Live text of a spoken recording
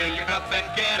up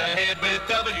and get ahead with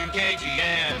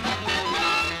WKGN.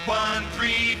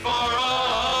 1340.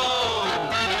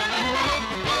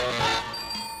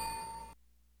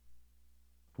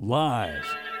 Live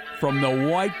from the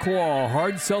White Claw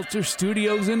Hard Seltzer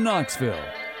Studios in Knoxville,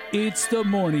 it's the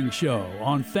Morning Show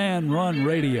on Fan Run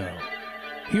Radio.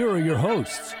 Here are your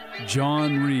hosts,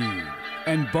 John Reed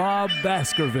and Bob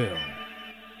Baskerville.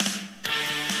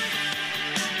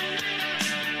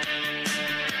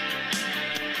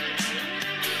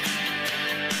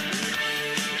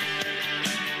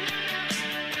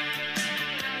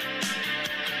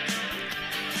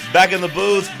 Back in the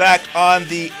booth, back on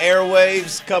the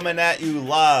airwaves, coming at you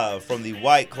live from the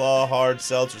White Claw Hard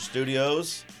Seltzer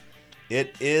Studios.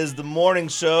 It is the Morning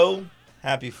Show.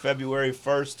 Happy February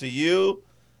 1st to you.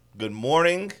 Good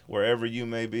morning, wherever you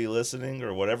may be listening,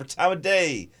 or whatever time of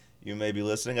day you may be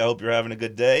listening. I hope you're having a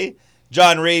good day.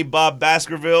 John Reed, Bob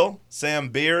Baskerville, Sam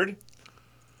Beard.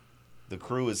 The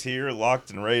crew is here, locked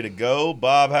and ready to go.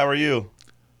 Bob, how are you?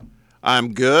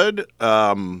 I'm good,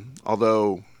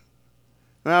 although...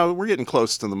 Well, we're getting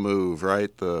close to the move,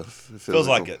 right? The feels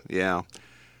like it. Yeah.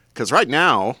 Because right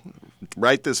now,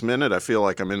 right this minute, I feel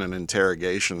like I'm in an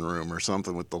interrogation room or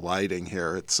something with the lighting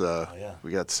here. It's We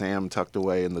got Sam tucked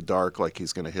away in the dark like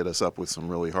he's going to hit us up with some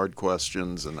really hard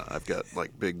questions, and I've got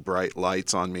like big bright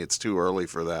lights on me. It's too early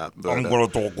for that. But, I'm going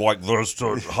to talk like this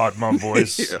to hide my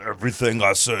voice. Yeah. Everything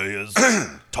I say is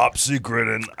top secret,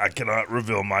 and I cannot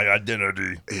reveal my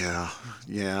identity. Yeah.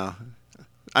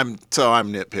 I'm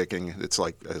nitpicking. It's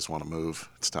like I just want to move.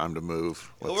 It's time to move.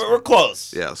 We're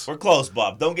close. Yes. We're close,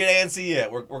 Bob. Don't get antsy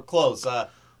yet. We're close. I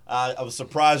was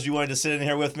surprised you wanted to sit in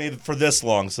here with me for this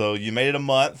long. So you made it a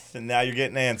month, and now you're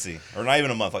getting antsy. Or not even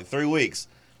a month, like 3 weeks.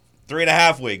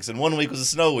 3.5 weeks, and 1 week was a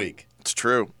snow week. It's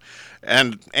true.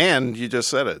 And you just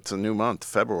said it. It's a new month,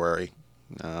 February.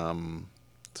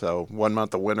 So 1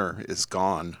 month of winter is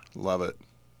gone. Love it.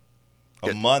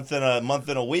 A month and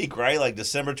a week, right? Like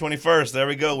December 21st. There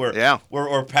we go.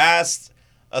 We're past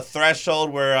a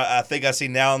threshold where I think I see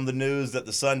now in the news that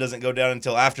the sun doesn't go down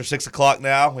until after 6 o'clock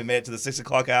now. We made it to the 6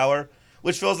 o'clock hour,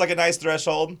 which feels like a nice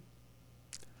threshold.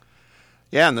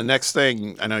 Yeah, and the next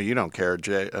thing, I know you don't care,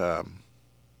 Jay.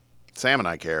 Sam and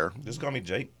I care. Just call me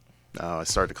Jake. Oh, I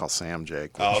started to call Sam Jake.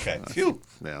 Oh, okay. Phew.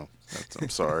 Yeah, I'm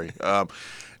sorry.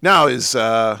 Now is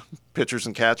pitchers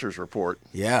and catchers report.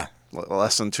 Yeah.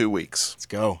 Less than 2 weeks. Let's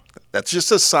go. That's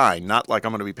just a sign. Not like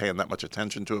I'm going to be paying that much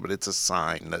attention to it, but it's a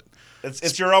sign that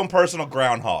it's your own personal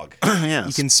groundhog. Yes.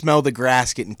 You can smell the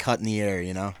grass getting cut in the air,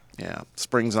 you know? Yeah.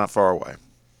 Spring's not far away.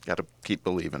 Got to keep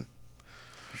believing.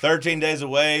 13 days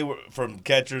away from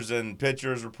catchers and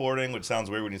pitchers reporting, which sounds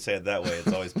weird when you say it that way.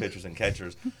 It's always pitchers and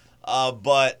catchers.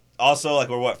 But also, like,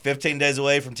 we're 15 days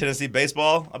away from Tennessee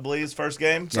baseball, I believe, is first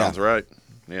game? Sounds right.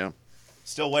 Yeah.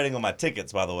 Still waiting on my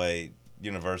tickets, by the way.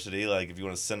 University, like if you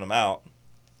want to send them out,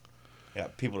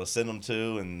 got people to send them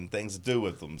to and things to do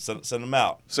with them. Send them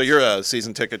out. So you're a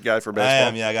season ticket guy for baseball? I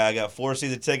am. Yeah, I got 4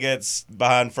 season tickets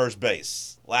behind first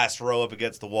base, last row up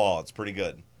against the wall. It's pretty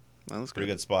good. That's pretty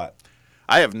good spot.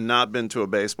 I have not been to a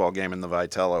baseball game in the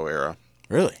Vitello era.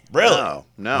 Really? No.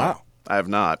 Wow. I have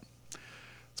not.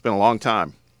 It's been a long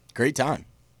time. Great time.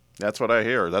 That's what I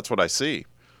hear. That's what I see.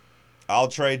 I'll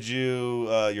trade you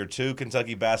your 2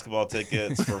 Kentucky basketball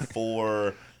tickets for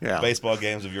 4 baseball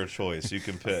games of your choice. You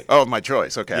can pick. Oh, my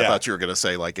choice. Okay. Yeah. I thought you were going to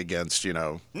say, like, against,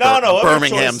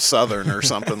 Birmingham Southern or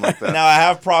something like that. Now, I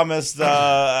have promised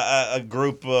a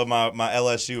group my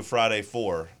LSU Friday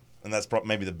 4, and that's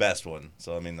maybe the best one.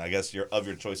 So, I mean, I guess you're of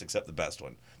your choice except the best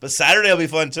one. But Saturday will be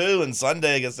fun, too, and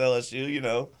Sunday against LSU, you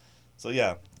know. So,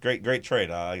 yeah, great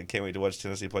trade. I can't wait to watch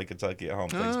Tennessee play Kentucky at home.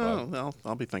 Thanks, Bob. Well,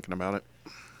 I'll be thinking about it.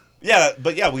 Yeah,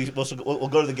 but yeah, we'll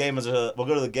go to the game as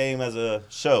a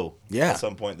show. Yeah. At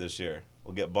some point this year,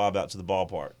 we'll get Bob out to the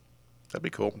ballpark. That'd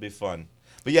be cool. It'd be fun.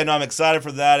 But yeah, no, I'm excited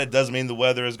for that. It does mean the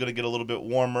weather is going to get a little bit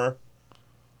warmer,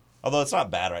 although it's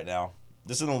not bad right now.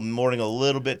 Just in the morning, a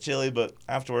little bit chilly, but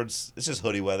afterwards, it's just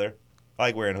hoodie weather. I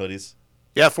like wearing hoodies.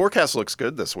 Yeah, forecast looks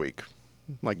good this week.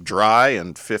 Like dry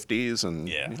and 50s, and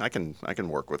yeah. I can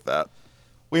work with that.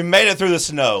 We made it through the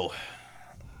snow.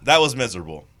 That was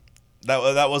miserable.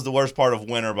 That was the worst part of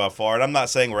winter by far. And I'm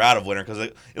not saying we're out of winter because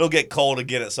it'll get cold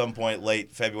again at some point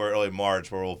late February, early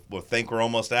March where we'll think we're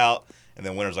almost out. And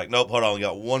then winter's like, nope, hold on. We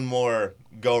got one more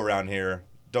go around here.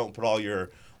 Don't put all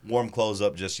your warm clothes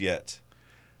up just yet.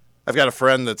 I've got a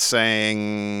friend that's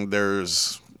saying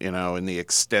there's, in the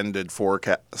extended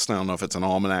forecast, I don't know if it's an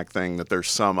almanac thing, that there's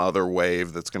some other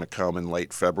wave that's going to come in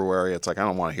late February. It's like, I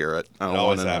don't want to hear it. I don't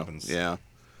want to know. It always happens. Yeah.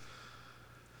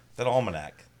 That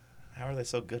almanac. How are they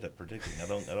so good at predicting? I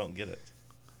don't get it.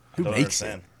 Who makes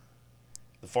it?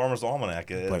 The Farmer's Almanac.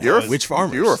 But Which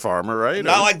farmers? You were a farmer, right?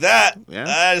 Not like that. Yeah.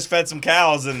 I just fed some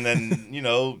cows and then,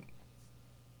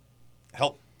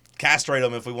 help castrate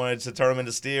them if we wanted to turn them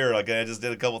into steer. Like I just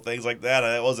did a couple things like that.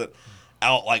 I wasn't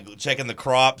out like checking the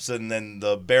crops and then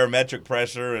the barometric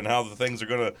pressure and how the things are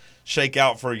going to shake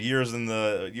out for years in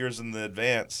the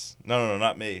advance. No,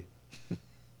 not me.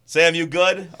 Sam, you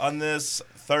good on this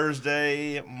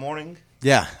Thursday morning?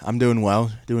 Yeah, I'm doing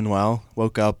well.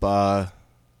 Woke up,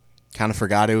 kind of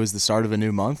forgot it was the start of a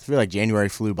new month. I feel like January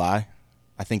flew by.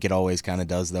 I think it always kind of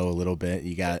does, though, a little bit.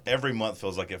 You got every month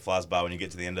feels like it flies by when you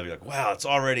get to the end of it. You're like, wow, it's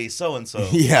already so-and-so.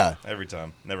 Yeah. Every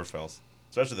time. Never fails.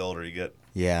 Especially the older you get.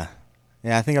 Yeah,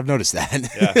 I think I've noticed that.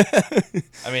 Yeah.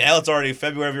 I mean, hell, it's already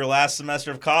February of your last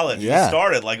semester of college. Yeah. You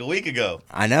started like a week ago.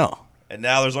 I know. And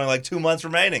now there's only like 2 months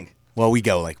remaining. Well, we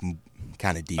go like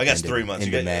kind of deep. I guess into, 3 months.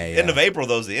 into May. End of April,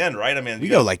 though, is the end, right? I mean, we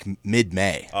go like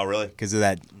mid-May. Oh, really? Because of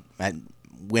that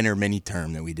winter mini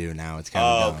term that we do now. It's kind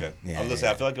of okay. Yeah, I was gonna say,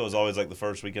 I feel like it was always like the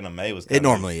first weekend of May was. It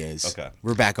normally is. Okay.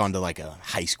 We're back onto like a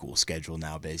high school schedule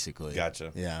now, basically.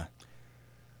 Gotcha. Yeah.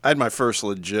 I had my first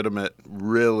legitimate,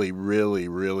 really, really,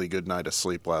 really good night of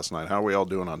sleep last night. How are we all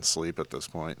doing on sleep at this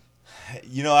point?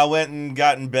 I went and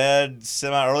got in bed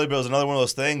semi-early, but it was another one of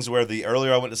those things where the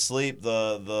earlier I went to sleep,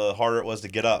 the harder it was to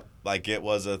get up. Like, it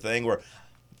was a thing where,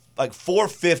 like,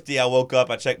 4:50 I woke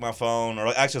up, I checked my phone, or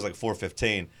actually it was like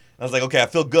 4:15. I was like, okay, I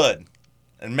feel good.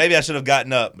 And maybe I should have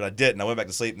gotten up, but I didn't. I went back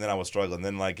to sleep, and then I was struggling.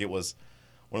 Then, like, it was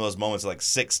one of those moments, like,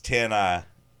 6:10, I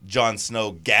Jon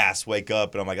Snow gas, wake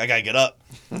up, and I'm like, I got to get up.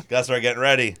 Got to start getting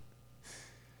ready.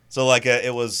 So, like,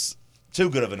 it was too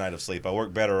good of a night of sleep. I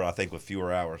worked better, I think, with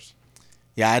fewer hours.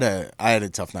 Yeah, I had a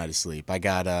tough night of sleep. I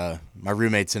got my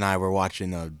roommates and I were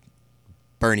watching a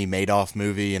Bernie Madoff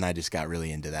movie, and I just got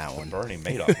really into that one. Bernie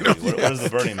Madoff movie? What is the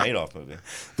Bernie Madoff movie?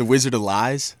 The Wizard of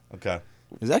Lies. Okay.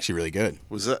 It was actually really good.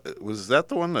 Was that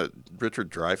the one that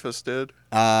Richard Dreyfuss did?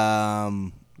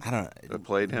 I don't know. That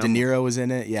played him? De Niro was in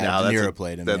it. Yeah, No, De Niro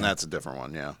played him. Then yeah. that's a different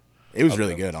one, yeah. It was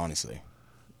really good, honestly.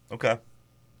 Okay.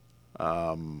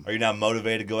 Are you now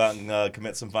motivated to go out and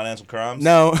commit some financial crimes?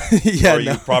 No. Yeah, or are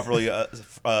you no. properly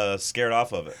scared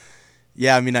off of it?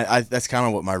 Yeah, I mean, I that's kind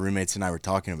of what my roommates and I were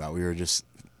talking about. We were just,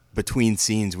 between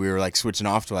scenes, we were like switching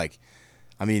off to like,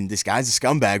 I mean, this guy's a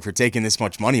scumbag for taking this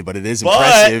much money, but it is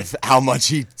impressive how much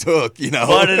he took,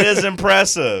 But it is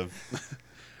impressive.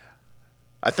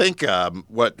 I think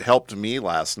what helped me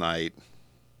last night,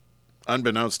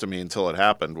 unbeknownst to me until it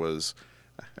happened, was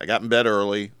I got in bed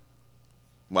early.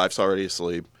 Wife's already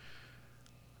asleep.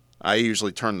 I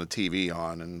usually turn the TV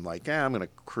on and I'm going to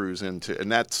cruise into,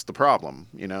 and that's the problem,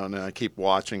 and then I keep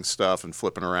watching stuff and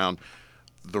flipping around.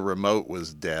 The remote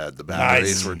was dead. The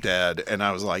batteries were dead. And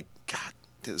I was like,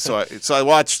 God. So I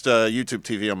watched YouTube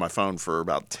TV on my phone for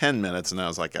about 10 minutes, and I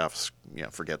was like,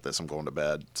 forget this. I'm going to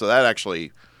bed. So that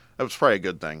was probably a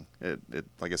good thing. It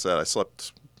like I said, I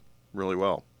slept really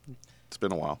well. It's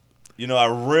been a while. I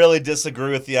really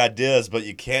disagree with the ideas, but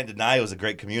you can't deny he was a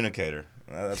great communicator.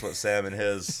 That's what Sam and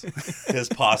his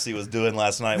posse was doing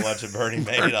last night, watching Bernie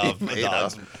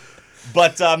Madoff.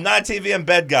 But I'm not a TV and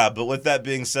bed guy. But with that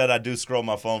being said, I do scroll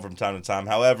my phone from time to time.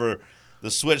 However, the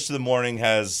switch to the morning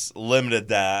has limited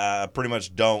that. I pretty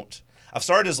much don't. I've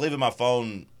started just leaving my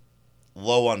phone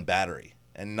low on battery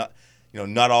and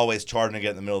not always charging it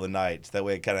in the middle of the night. That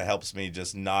way, it kind of helps me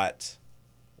just not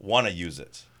want to use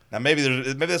it. Now, maybe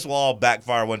this will all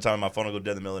backfire one time and my phone will go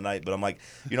dead in the middle of the night, but I'm like,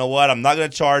 you know what? I'm not going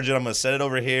to charge it. I'm going to set it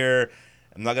over here.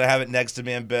 I'm not going to have it next to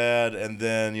me in bed, and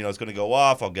then, it's going to go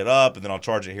off. I'll get up, and then I'll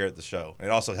charge it here at the show. And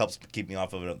it also helps keep me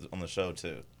off of it on the show,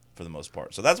 too, for the most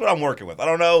part. So that's what I'm working with. I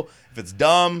don't know if it's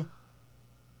dumb,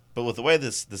 but with the way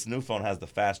this new phone has the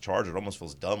fast charger, it almost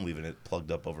feels dumb leaving it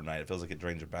plugged up overnight. It feels like it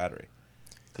drains your battery.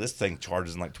 Because this thing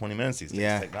charges in like 20 minutes these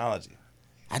days. Technology.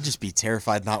 I'd just be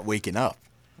terrified not waking up.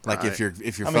 Like if your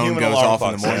I'm phone goes off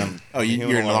in the morning. Sam. Oh,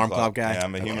 you're an alarm clock guy? Yeah,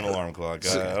 I'm a human alarm clock.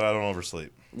 I don't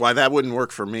oversleep. Why that wouldn't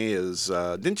work for me is,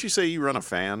 didn't you say you run a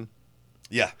fan?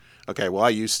 Yeah. Okay, well, I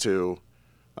used to,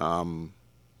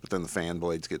 but then the fan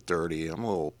blades get dirty. I'm a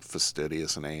little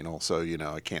fastidious and anal, so,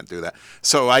 I can't do that.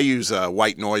 So I use a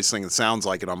white noise thing that sounds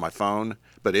like it on my phone,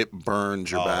 but it burns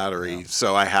your battery,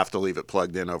 so I have to leave it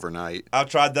plugged in overnight. I've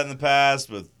tried that in the past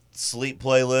with sleep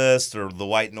playlist or the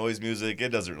white noise music. It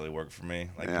doesn't really work for me.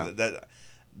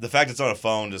 The fact it's on a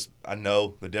phone, just I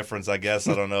know the difference, I guess.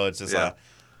 I don't know. It's just I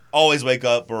always wake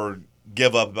up or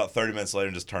give up about 30 minutes later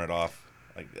and just turn it off.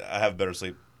 Like I have better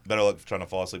luck trying to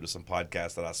fall asleep to some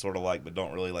podcast that I sort of like but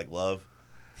don't really love.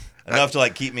 Enough to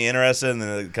keep me interested, and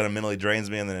then it kind of mentally drains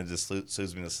me, and then it just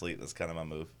soothes me to sleep. That's kind of my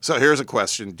move. So here's a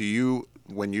question.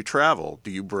 when you travel,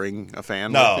 do you bring a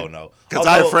fan? No, with you? no. Because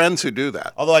I have friends who do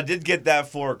that. Although I did get that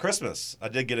for Christmas. I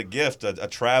did get a gift, a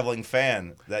traveling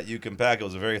fan that you can pack. It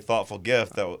was a very thoughtful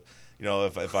gift that,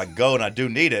 if I go and I do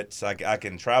need it, I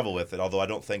can travel with it, although I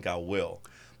don't think I will.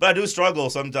 But I do struggle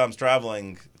sometimes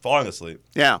traveling, falling asleep.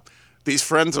 Yeah. These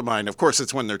friends of mine, of course,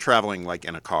 it's when they're traveling like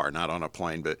in a car, not on a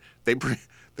plane, but they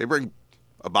bring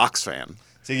a box fan.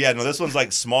 See, this one's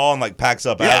like small and like packs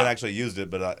up. I haven't actually used it,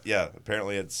 but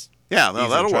apparently it's easy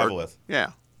that'll to travel work. with.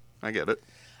 Yeah, I get it.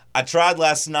 I tried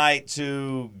last night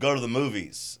to go to the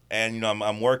movies, and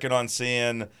I'm working on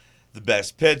seeing the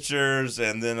best pictures,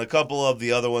 and then a couple of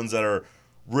the other ones that are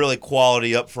really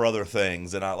quality up for other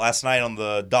things. And last night on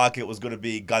the docket was going to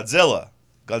be Godzilla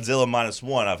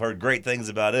 -1. I've heard great things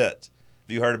about it.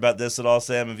 Have you heard about this at all,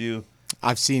 Sam? Have you?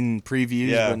 I've seen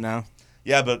previews, but no.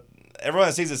 Yeah, but everyone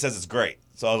that sees it says it's great.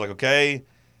 So I was like, okay.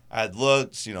 I had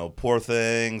looked, Poor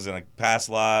Things and Past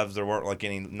Lives. There weren't like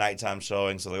any nighttime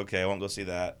showings. So okay, I won't go see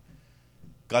that.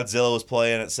 Godzilla was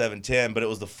playing at 7:10, but it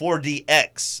was the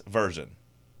 4DX version.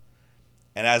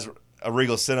 And as a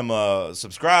Regal Cinema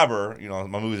subscriber,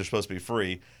 my movies are supposed to be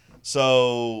free.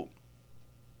 So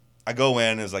I go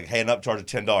in and it's like, hey, an upcharge of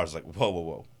 $10. Like,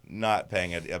 whoa. Not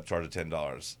paying an upcharge of $10.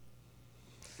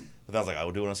 But then I was like, I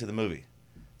do want to see the movie.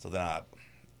 So then I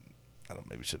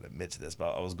maybe shouldn't admit to this,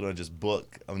 but I was going to just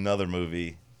book another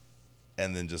movie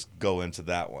and then just go into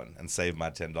that one and save my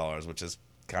 $10, which is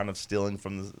kind of stealing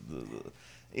from the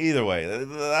either way.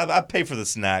 I pay for the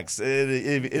snacks.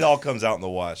 It all comes out in the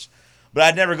wash. But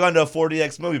I'd never gone to a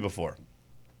 4DX movie before.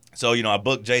 So, I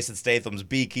booked Jason Statham's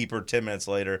Beekeeper 10 minutes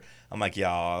later. I'm like, yeah,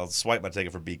 I'll swipe my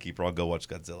ticket for Beekeeper. I'll go watch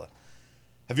Godzilla.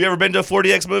 Have you ever been to a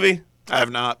 4DX movie? I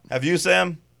have not. Have you,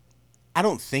 Sam? I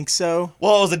don't think so.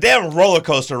 Well, it was a damn roller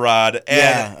coaster ride. And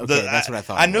yeah, okay, that's what I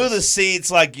thought. I knew the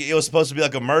seats, like, it was supposed to be,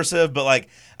 like, immersive, but, like,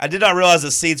 I did not realize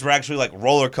the seats were actually, like,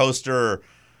 roller coaster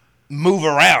move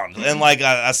around. And, like,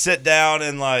 I sit down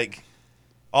and, like,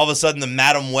 all of a sudden the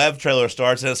Madam Web trailer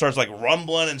starts, and it starts, like,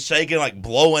 rumbling and shaking, like,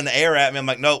 blowing air at me. I'm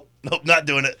like, nope, not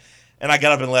doing it. And I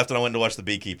got up and left, and I went to watch The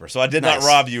Beekeeper. So I did not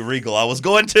rob you, Regal. I was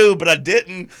going to, but I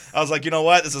didn't. I was like, you know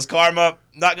what? This is karma.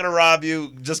 Not going to rob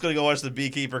you. Just going to go watch The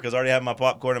Beekeeper because I already have my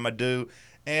popcorn and my dew.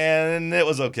 And it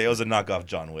was okay. It was a knockoff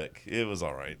John Wick. It was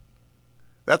all right.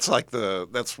 That's one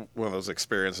of those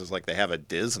experiences like they have at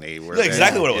Disney. Where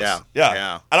exactly what it was.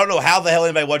 Yeah. I don't know how the hell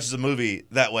anybody watches a movie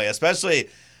that way, especially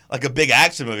like a big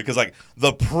action movie, because like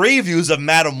the previews of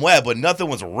Madam Web when nothing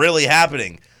was really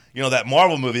happening. That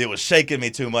Marvel movie, it was shaking me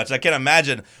too much. I can't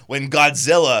imagine when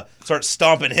Godzilla starts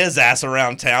stomping his ass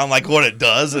around town like what it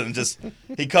does, and just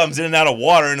he comes in and out of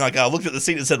water, and like I looked at the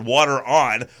seat and it said water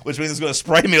on, which means it's going to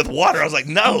spray me with water. I was like,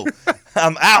 no,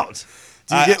 I'm out.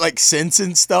 Do you get like scents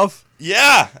and stuff?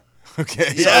 Yeah.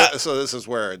 Okay. Yeah. So this is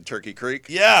where in Turkey Creek?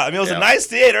 Yeah. I mean, it was a nice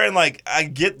theater, and like I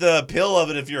get the appeal of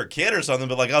it if you're a kid or something,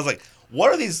 but like I was like, what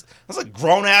are these? I was like,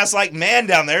 grown ass like man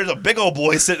down there. There's a big old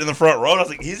boy sitting in the front row. And I was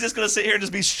like, he's just gonna sit here and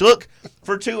just be shook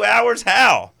for 2 hours?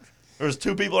 How? There was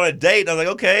 2 people on a date, and I was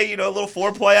like, okay, a little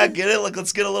foreplay, I get it. Like,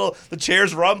 let's get the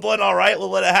chairs rumbling. All right, we'll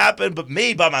let it happen. But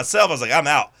me by myself, I was like, I'm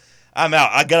out.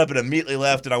 I got up and immediately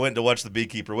left, and I went to watch The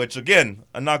Beekeeper, which again,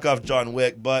 a knockoff John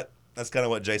Wick, but that's kind of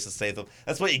what Jason Statham.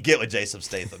 That's what you get with Jason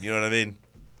Statham. You know what I mean?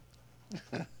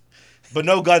 But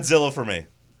no Godzilla for me.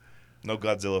 No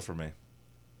Godzilla for me.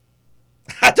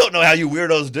 I don't know how you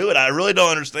weirdos do it. I really don't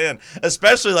understand.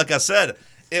 Especially, like I said,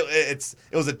 it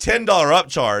was a $10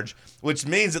 upcharge, which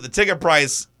means that the ticket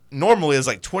price normally is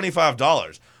like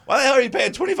 $25. Why the hell are you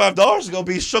paying $25 to go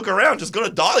be shook around? Just go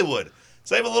to Dollywood.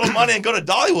 Save a little money and go to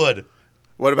Dollywood.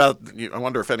 What about, I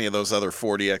wonder if any of those other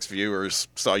 4DX viewers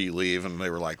saw you leave and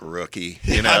they were like, rookie.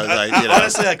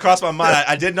 Honestly, that crossed my mind.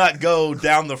 I did not go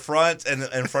down the front and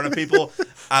in front of people.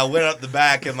 I went up the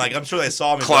back, and like I'm sure they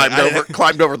saw me.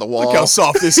 Climbed over the wall. Look how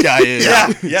soft this guy is.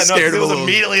 Yeah. No, it was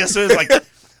immediately as soon as like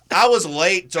I was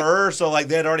late to her, so like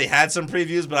they had already had some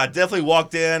previews, but I definitely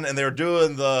walked in and they were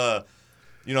doing the,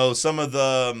 some of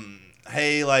the.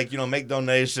 Hey, like, make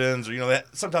donations, or,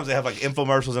 sometimes they have, like,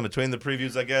 infomercials in between the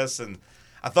previews, I guess, and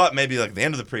I thought maybe, like, the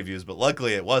end of the previews, but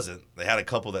luckily it wasn't. They had a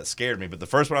couple that scared me, but the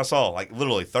first one I saw, like,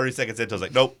 literally 30 seconds into, I was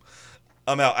like, nope,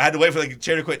 I'm out. I had to wait for the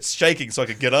chair to quit shaking so I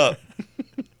could get up.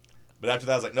 But after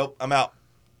that, I was like, nope, I'm out.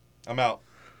 Well,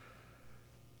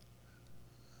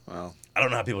 I don't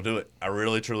know how people do it. I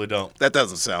really, truly don't. That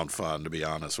doesn't sound fun, to be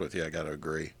honest with you. I got to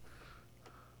agree.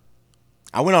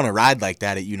 I went on a ride like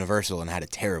that at Universal and had a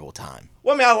terrible time.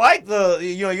 Well, I mean, I like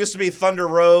it used to be Thunder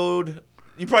Road.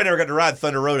 You probably never got to ride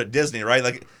Thunder Road at Disney, right?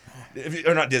 Like,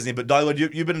 or not Disney, but Dollywood.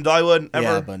 You've been to Dollywood ever?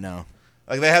 Yeah, but no.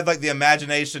 Like they had like the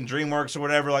Imagination DreamWorks or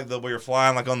whatever, like where you're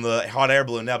flying like on the hot air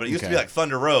balloon now. But it used to be like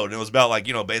Thunder Road, and it was about like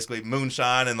basically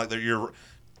moonshine and like you're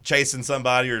chasing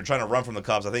somebody or you're trying to run from the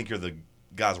cops. I think you're the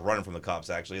guys running from the cops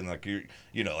actually, and like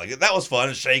like that was fun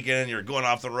and shaking. And you're going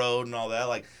off the road and all that.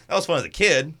 Like that was fun as a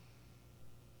kid.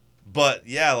 But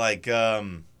yeah, like I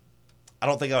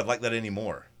don't think I would like that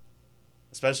anymore.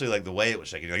 Especially like the way it was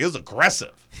shaking. Like it was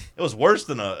aggressive. It was worse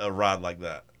than a ride like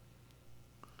that.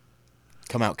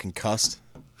 Come out concussed.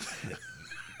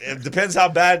 It depends how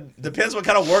bad. Depends what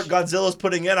kind of work Godzilla's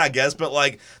putting in, I guess. But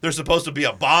like, there's supposed to be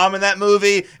a bomb in that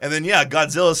movie, and then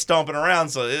Godzilla's stomping around,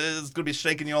 so it's gonna be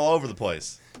shaking you all over the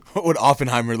place. What would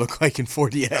Oppenheimer look like in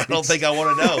 40X? I don't think I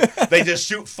want to know. They just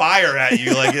shoot fire at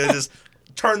you, like it just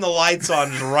turn the lights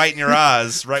on just right in your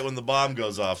eyes, right when the bomb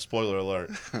goes off. Spoiler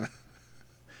alert.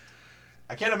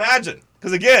 I can't imagine,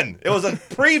 because again, it was a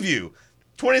preview.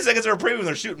 20 seconds of a preview, and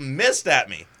they're shooting mist at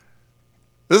me.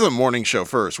 This is a morning show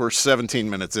first. We're 17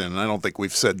 minutes in, and I don't think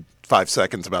we've said 5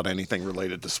 seconds about anything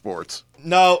related to sports.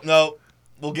 No.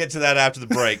 We'll get to that after the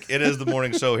break. It is the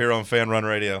morning show here on Fan Run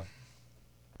Radio.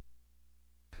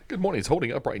 Good morning. It's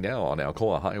holding up right now on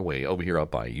Alcoa Highway over here up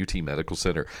by UT Medical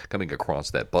Center, coming across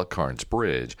that Buckcarns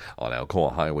Bridge on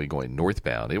Alcoa Highway going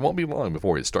northbound. It won't be long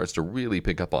before it starts to really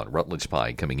pick up on Rutledge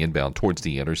Pike coming inbound towards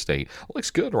the interstate.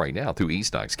 Looks good right now through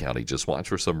East Knox County. Just watch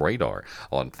for some radar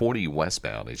on 40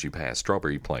 westbound as you pass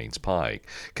Strawberry Plains Pike.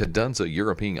 Cadunza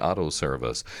European Auto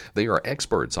Service. They are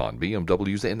experts on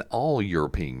BMWs and all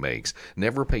European makes.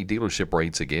 Never pay dealership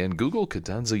rates again. Google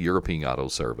Cadunza European Auto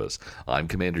Service. I'm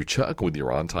Commander Chuck with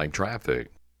your on-time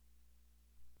traffic.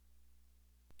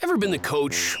 Ever been the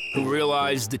coach who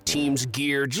realized the team's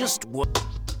gear just wasn't?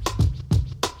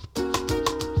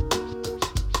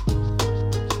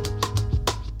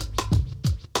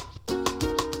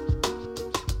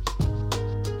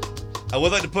 I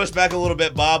would like to push back a little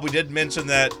bit, Bob. We did mention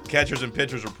that catchers and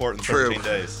pitchers report in 13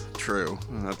 days. True.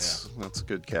 That's a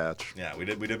good catch. Yeah, we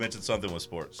did mention something with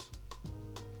sports.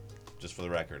 Just for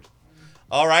the record.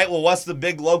 All right, well, what's the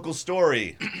big local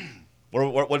story?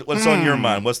 What's on your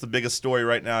mind? What's the biggest story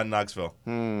right now in Knoxville?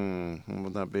 What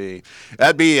would that be?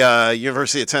 That'd be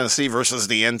University of Tennessee versus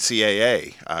the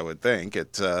NCAA, I would think.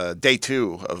 It's day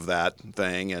 2 of that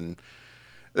thing, and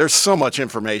there's so much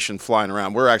information flying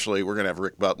around. We're going to have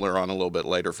Rick Butler on a little bit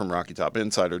later from Rocky Top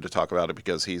Insider to talk about it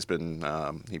because he's been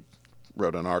he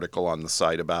wrote an article on the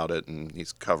site about it, and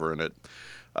he's covering it.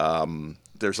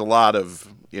 There's a lot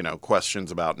of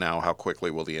questions about now how quickly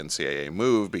will the NCAA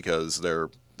move because they're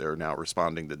now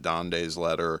responding to Donde's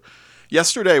letter.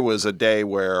 Yesterday was a day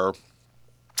where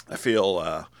I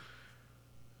feel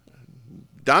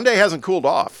Donde hasn't cooled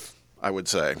off, I would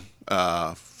say,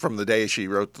 from the day she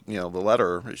wrote the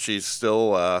letter. She's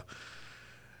still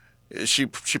she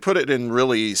put it in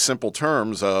really simple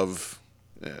terms of,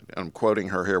 I'm quoting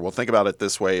her here, well, think about it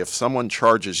this way. If someone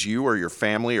charges you or your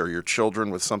family or your children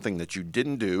with something that you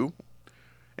didn't do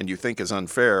and you think is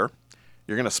unfair,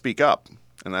 you're going to speak up.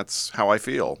 And that's how I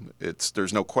feel.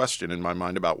 There's no question in my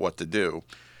mind about what to do.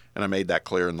 And I made that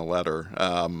clear in the letter.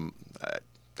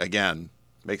 Again,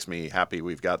 makes me happy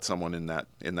we've got someone in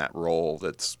that role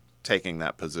that's taking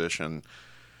that position,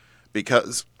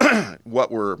 because what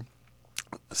we're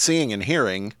seeing and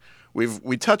hearing,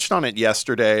 we touched on it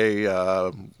yesterday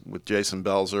with Jason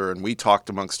Belzer, and we talked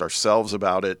amongst ourselves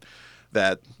about it,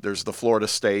 that there's the Florida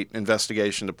State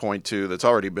investigation to point to that's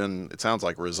already been, it sounds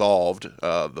like, resolved.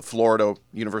 The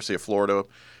University of Florida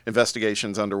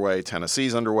investigation's underway,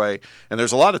 Tennessee's underway, and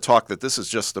there's a lot of talk that this is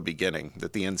just the beginning,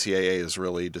 that the NCAA has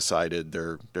really decided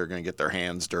they're going to get their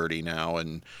hands dirty now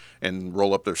and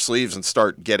roll up their sleeves and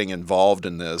start getting involved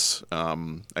in this.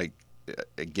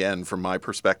 Again, from my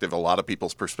perspective, a lot of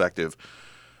people's perspective,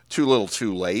 too little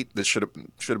too late. This should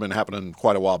have been happening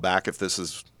quite a while back if this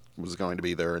was going to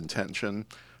be their intention.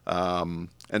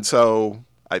 And so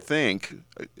I think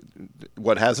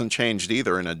what hasn't changed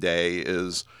either in a day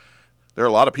is there are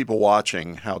a lot of people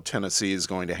watching how Tennessee is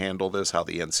going to handle this, how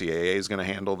the NCAA is going to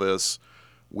handle this.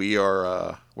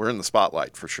 We're in the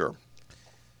spotlight for sure.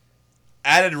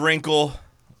 Added wrinkle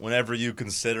whenever you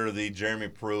consider the Jeremy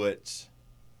Pruitt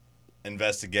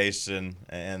investigation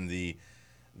and the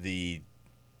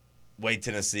way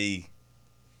Tennessee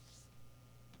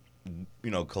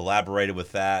collaborated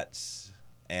with that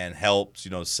and helped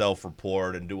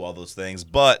self-report and do all those things.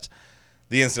 But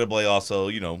the NCAA also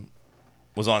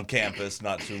was on campus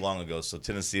not too long ago, so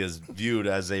Tennessee is viewed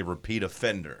as a repeat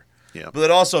offender. Yeah. But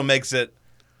it also makes it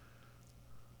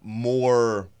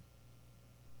more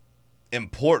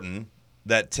important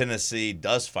that Tennessee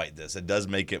does fight this. It does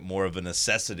make it more of a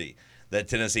necessity that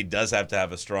Tennessee does have to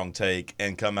have a strong take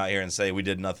and come out here and say we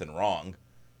did nothing wrong.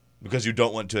 because you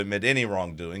don't want to admit any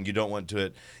wrongdoing. You don't want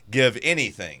to give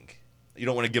anything. You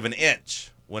don't want to give an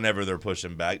inch whenever they're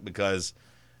pushing back because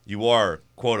you are,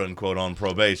 quote unquote, on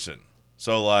probation.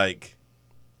 So, like,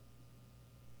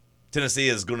 Tennessee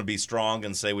is going to be strong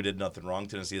and say we did nothing wrong.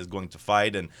 Tennessee is going to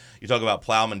fight. And you talk about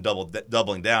Plowman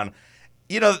doubling down.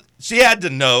 You know, she had to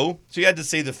know. She had to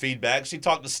see the feedback. She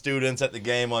talked to students at the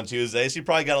game on Tuesday. She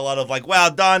probably got a lot of like, wow,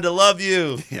 Donde, love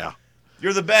you. Yeah.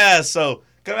 You're the best. So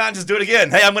come out and just do it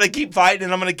again. Hey, I'm going to keep fighting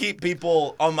and I'm going to keep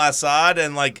people on my side.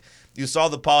 And, like, you saw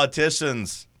the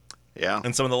politicians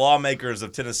and some of the lawmakers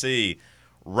of Tennessee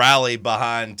rally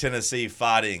behind Tennessee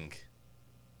fighting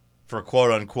for,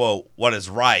 quote unquote, what is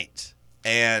right.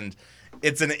 And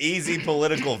it's an easy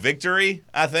political victory,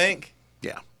 I think.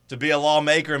 Yeah. To be a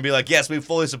lawmaker and be like, yes, we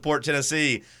fully support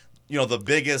Tennessee, you know, the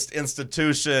biggest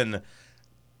institution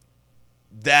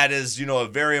that is, you know, a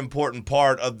very important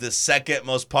part of the second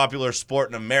most popular sport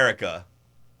in America.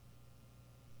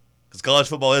 Because college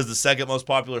football is the second most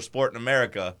popular sport in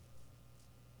America.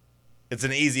 It's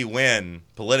an easy win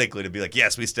politically to be like,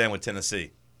 yes, we stand with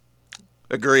Tennessee.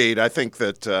 Agreed. I think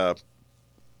that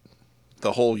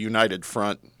the whole United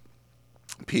Front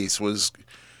piece was,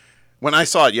 when I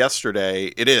saw it yesterday,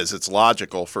 it's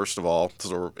logical, first of all,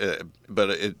 but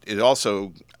it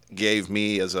also gave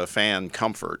me as a fan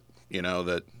comfort, you know,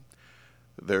 that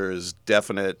there's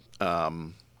definite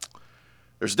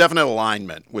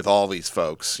alignment with all these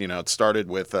folks. You know, it started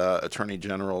with Attorney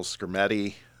General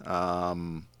Skrmetti,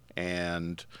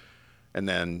 and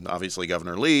then obviously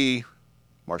Governor Lee,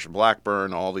 Marsha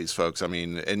Blackburn, all these folks. I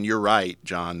mean, and you're right,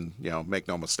 John, you know, make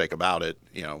no mistake about it.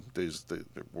 You know,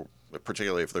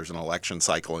 particularly if there's an election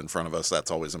cycle in front of us,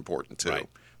 that's always important too. Right.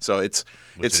 So it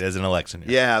is an election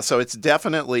year. Yeah, so it's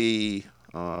definitely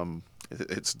there's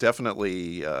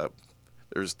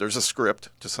a script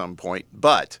to some point,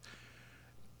 but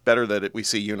better that we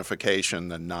see unification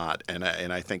than not, and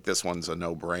I think this one's a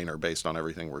no-brainer based on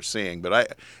everything we're seeing.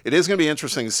 But it is going to be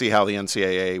interesting to see how the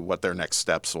NCAA, what their next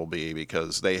steps will be,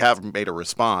 because they have made a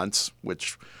response,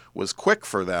 which was quick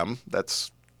for them.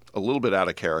 That's a little bit out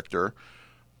of character,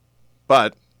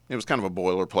 but it was kind of a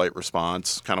boilerplate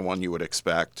response, kind of one you would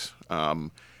expect.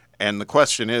 And the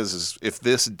question is if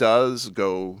this does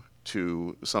go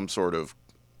to some sort of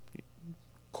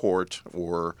court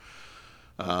or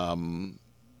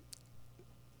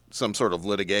some sort of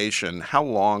litigation, how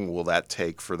long will that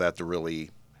take for that to really,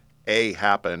 A,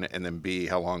 happen, and then B,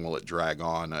 how long will it drag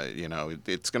on? You know,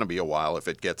 it's going to be a while if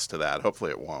it gets to that.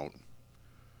 Hopefully it won't.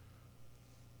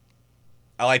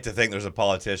 I like to think there's a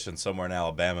politician somewhere in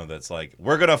Alabama that's like,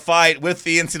 we're going to fight with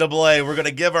the NCAA. We're going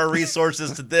to give our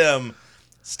resources to them.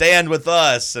 Stand with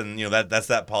us. And, you know, that's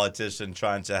that politician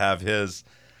trying to have his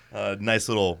nice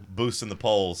little boost in the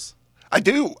polls. I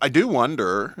do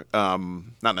wonder,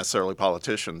 not necessarily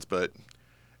politicians, but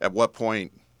at what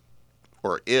point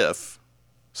or if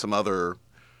some other,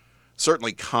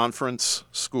 certainly conference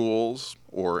schools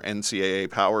or NCAA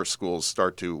power schools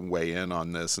start to weigh in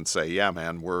on this and say, yeah,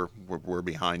 man, we're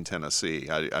behind Tennessee.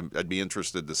 I'd be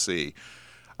interested to see.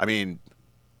 I mean,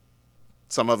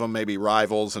 some of them may be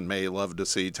rivals and may love to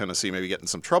see Tennessee maybe get in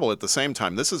some trouble. At the same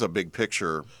time, this is a big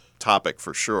picture topic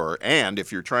for sure. And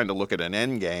if you're trying to look at an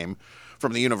end game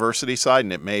from the university side,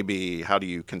 and it may be how do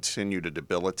you continue to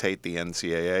debilitate the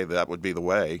NCAA, that would be the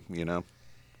way, you know.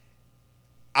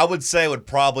 I would say it would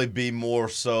probably be more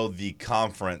so the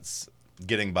conference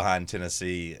getting behind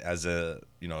Tennessee as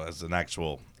an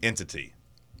actual entity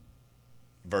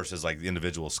versus like the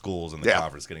individual schools in the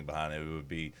conference getting behind it. It would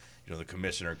be, you know, the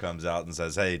commissioner comes out and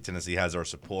says, hey, Tennessee has our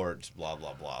support, blah,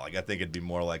 blah, blah. Like, I think it'd be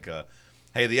more like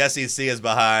hey, the SEC is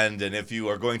behind, and if you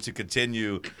are going to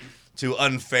continue to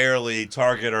unfairly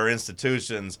target our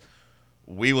institutions,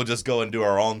 we will just go and do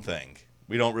our own thing.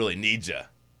 We don't really need you.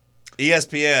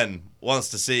 ESPN wants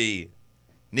to see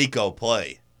Nico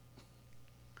play.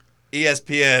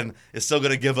 ESPN is still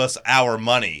going to give us our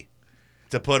money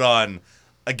to put on,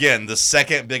 again, the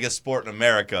second biggest sport in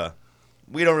America.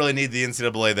 We don't really need the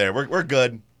NCAA there. We're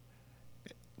good.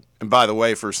 And by the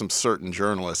way, for some certain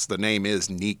journalists, the name is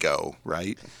Nico,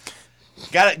 right?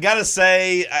 Gotta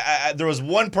say, there was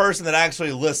one person that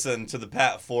actually listened to the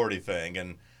Pat 40 thing,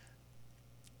 and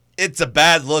it's a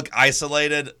bad look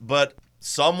isolated, but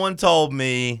someone told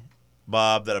me,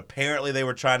 Bob, that apparently they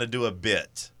were trying to do a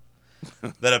bit.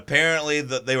 They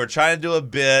were trying to do a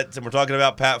bit, and we're talking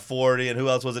about Pat 40, and who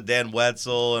else was it? Dan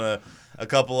Wetzel and a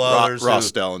couple others.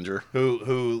 Ross Dellinger.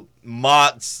 Who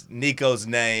mocked Nico's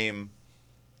name,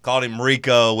 called him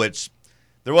Rico, which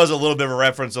there was a little bit of a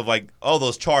reference of like, oh,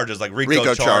 those charges, like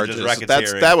Rico charges,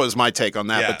 racketeering. That was my take on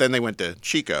that, but then they went to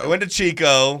Chico. They went to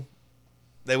Chico,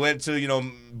 They went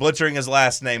to, butchering his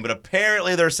last name, but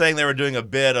apparently they're saying they were doing a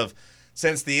bit of,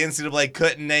 since the NCAA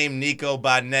couldn't name Nico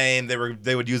by name,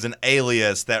 they would use an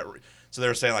alias so they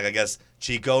were saying, like, I guess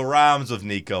Chico rhymes with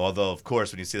Nico, although, of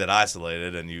course, when you see that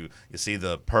isolated and you see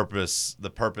the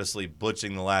purposely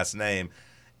butchering the last name,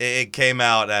 it came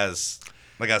out as,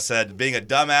 like I said, being a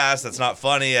dumbass that's not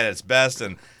funny at its best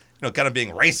and, kind of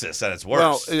being racist at its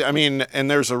worst. Well, I mean, and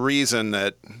there's a reason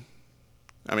that,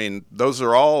 those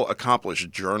are all accomplished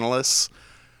journalists,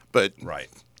 but right.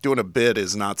 Doing a bit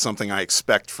is not something I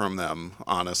expect from them,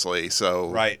 honestly. So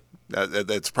right.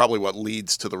 That's probably what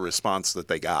leads to the response that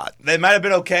they got. They might have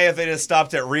been okay if they just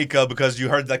stopped at RICO because you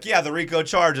heard, like, the RICO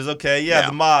charges. Okay,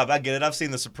 the mob. I get it. I've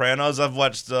seen The Sopranos. I've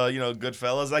watched,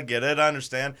 Goodfellas. I get it. I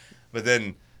understand. But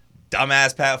then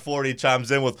dumbass Pat Forty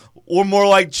chimes in with, or more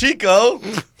like Chico.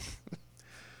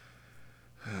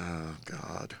 Oh,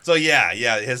 God. So,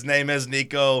 his name is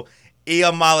Nico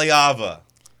Iamaleava.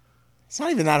 It's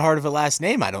not even that hard of a last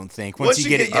name, I don't think. Once you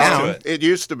get it down. It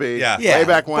used to be. Yeah. Way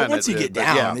back when. But once you get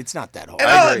down, it's not that hard. And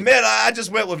I'll admit, I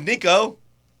just went with Nico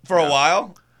for a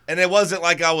while. And it wasn't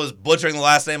like I was butchering the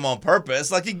last name on purpose.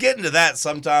 Like, you get into that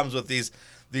sometimes with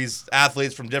these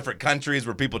athletes from different countries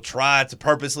where people try to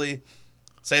purposely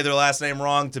say their last name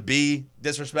wrong to be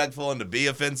disrespectful and to be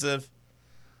offensive.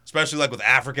 Especially like with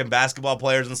African basketball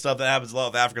players and stuff. That happens a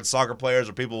lot with African soccer players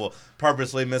where people will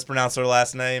purposely mispronounce their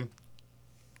last name.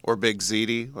 Or Big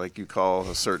Ziti, like you call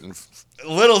a certain...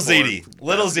 Little Ziti.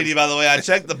 Little Ziti, by the way. I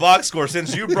checked the box score.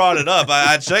 Since you brought it up,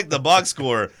 I checked the box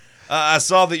score. I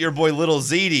saw that your boy Little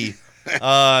Ziti,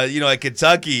 at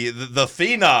Kentucky, the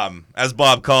phenom, as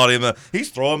Bob called him,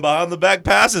 he's throwing behind the back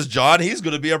passes, John. He's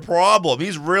going to be a problem.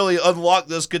 He's really unlocked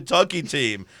this Kentucky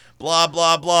team. Blah,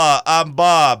 blah, blah. I'm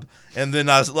Bob. And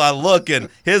then I look, and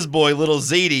his boy Little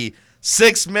Ziti,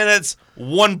 6 minutes,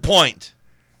 1 point.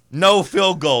 No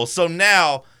field goal. So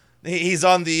now... he's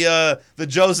on the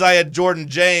Josiah Jordan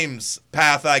James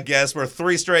path, I guess, where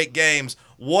 3 straight games,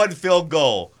 1 field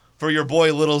goal for your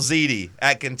boy Little Ziti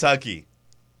at Kentucky.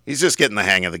 He's just getting the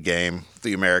hang of the game,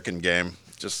 the American game.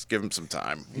 Just give him some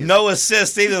time. No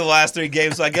assists either the last 3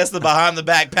 games, so I guess the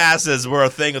behind-the-back passes were a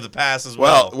thing of the past as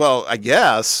well. Well, I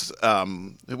guess.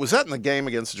 Was that in the game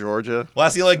against Georgia? Well,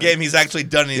 that's the only game he's actually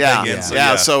done anything in.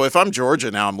 So if I'm Georgia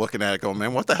now, I'm looking at it going,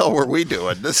 man, what the hell were we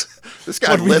doing? This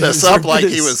guy lit us up like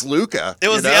he was Luka. It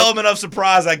was the element of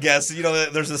surprise, I guess.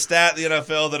 There's a stat in the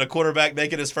NFL that a quarterback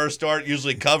making his first start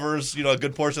usually covers, a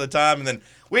good portion of the time. And then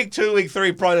week 2, week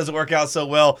 3 probably doesn't work out so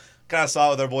well. Kind of saw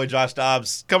it with our boy Josh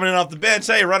Dobbs coming in off the bench.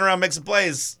 Hey, run around, make some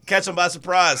plays, catch them by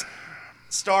surprise.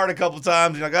 Start a couple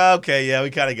times. You're like, oh, okay, yeah, we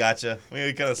kind of got you.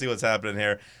 We kind of see what's happening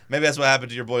here. Maybe that's what happened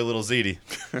to your boy Little Ziti.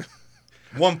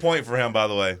 1 point for him, by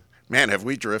the way. Man, have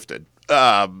we drifted?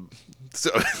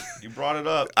 So you brought it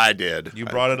up. I did. You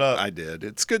brought it up. I did.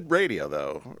 It's good radio,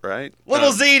 though, right?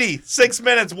 Little Ziti, 6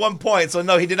 minutes, 1 point. So,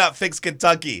 no, he did not fix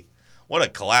Kentucky. What a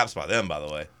collapse by them, by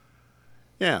the way.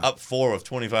 Yeah. Up 4 with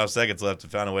 25 seconds left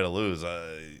and found a way to lose.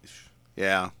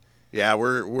 Yeah,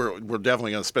 we're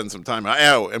definitely going to spend some time.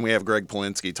 Oh, and we have Greg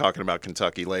Polinsky talking about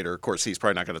Kentucky later. Of course, he's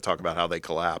probably not going to talk about how they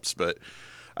collapsed, but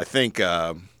I think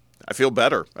I feel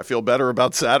better. I feel better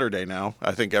about Saturday now.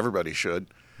 I think everybody should.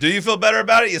 Do you feel better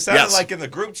about it? You sounded like in the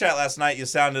group chat last night, you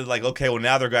sounded like, okay, well,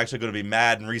 now they're actually going to be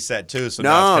mad and reset too, so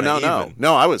now it's kind of even.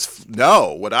 No,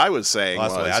 what I was saying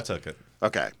was... that's the way I took it.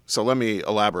 Okay, so let me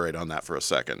elaborate on that for a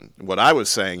second. What I was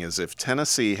saying is if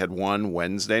Tennessee had won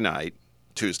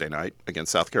Tuesday night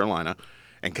against South Carolina,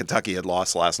 and Kentucky had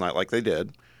lost last night like they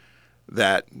did,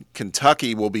 that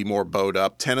Kentucky will be more bowed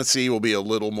up. Tennessee will be a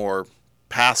little more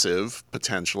passive,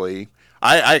 potentially.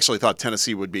 I actually thought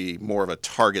Tennessee would be more of a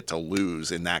target to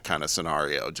lose in that kind of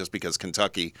scenario, just because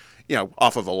Kentucky,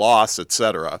 off of a loss,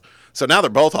 etc. So now they're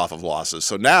both off of losses.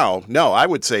 So now, no, I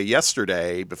would say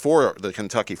yesterday, before the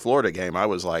Kentucky-Florida game, I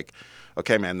was like,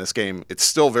 okay, man, this game, it's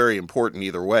still very important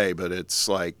either way, but it's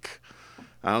like,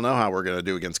 I don't know how we're going to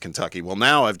do against Kentucky. Well,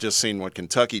 now I've just seen what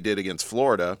Kentucky did against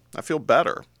Florida. I feel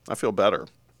better.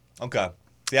 Okay.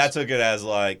 See, I took it as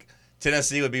like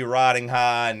Tennessee would be riding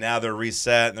high, and now they're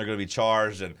reset, and they're going to be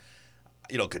charged, and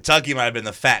Kentucky might have been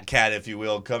the fat cat, if you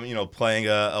will, playing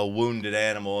a wounded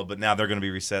animal, but now they're going to be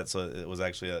reset. So it was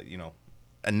actually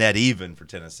a net even for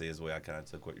Tennessee is the way I kind of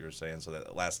took what you were saying. So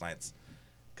that last night's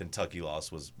Kentucky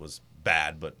loss was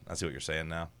bad, but I see what you're saying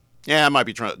now. Yeah, I might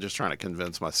be just trying to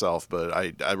convince myself, but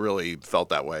I really felt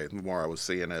that way. The more I was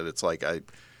seeing it, it's like I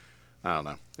don't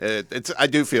know.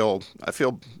 I feel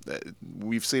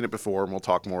we've seen it before, and we'll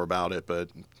talk more about it. But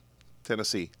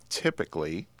Tennessee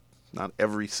typically, not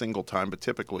every single time, but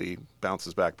typically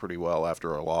bounces back pretty well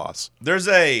after a loss. There's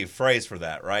a phrase for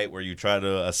that, right, where you try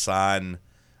to assign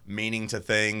meaning to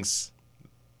things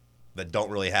that don't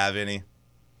really have any.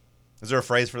 Is there a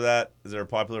phrase for that? Is there a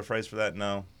popular phrase for that?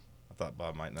 No. I thought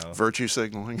Bob might know. Virtue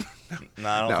signaling? No,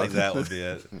 I don't think that would be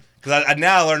it. Because I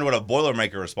now learned what a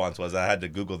Boilermaker response was. I had to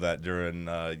Google that during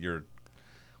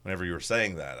whenever you were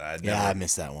saying that. I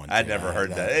missed that one. I'd never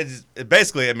heard that. It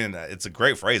basically, I mean, it's a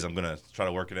great phrase. I'm going to try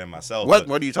to work it in myself. What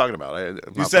are you talking about?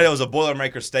 You said it was a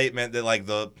Boilermaker statement that, like,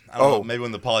 I don't know, maybe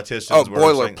when the politicians were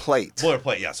boilerplate.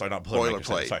 Boilerplate, yeah, sorry, not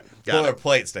Boilermaker. Sorry.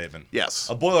 Boilerplate statement. Yes.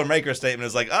 A Boilermaker statement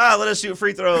is like, let us shoot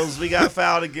free throws. We got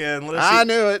fouled again. I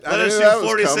knew it. Let us shoot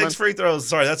 46 free throws.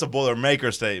 Sorry, that's a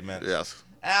Boilermaker statement. Yes.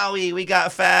 Owie, we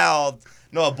got fouled.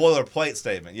 No, a boilerplate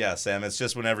statement. Yeah, Sam. It's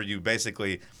just whenever you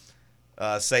basically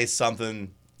say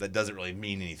something that doesn't really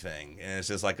mean anything, and it's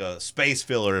just like a space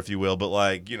filler, if you will. But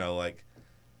like, the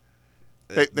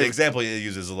example he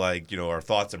uses is like, our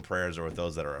thoughts and prayers are with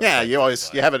those that are. Yeah, you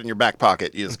have it in your back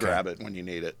pocket. You just grab it when you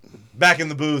need it. Back in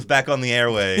the booth, back on the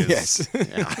airwaves. Yes.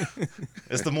 Yeah.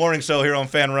 It's the morning show here on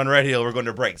Fan Run Radio. We're going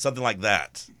to break. Something like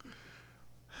that.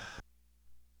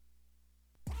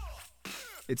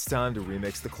 It's time to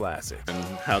remix the classic. And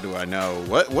how do I know?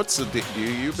 What's the do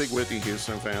you big Whitney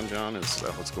Houston fan, John? Is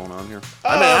that what's going on here?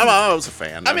 I was a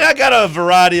fan. I got a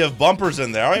variety of bumpers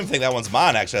in there. I don't even think that one's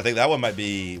mine, actually. I think that one might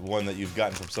be one that you've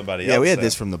gotten from somebody else. Yeah, we had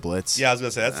this from the Blitz. Yeah, I was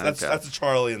going to say, that's a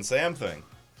Charlie and Sam thing.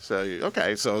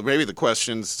 So maybe the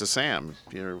question's to Sam.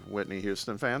 You're a Whitney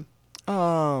Houston fan?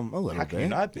 A little bit. How can you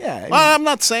not be? Yeah. Well, I'm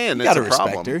not saying it's a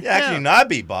problem. Her. Yeah, how can you not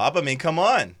be, Bob? I mean, come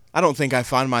on. I don't think I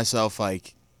find myself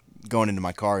like going into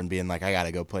my car and being like, I got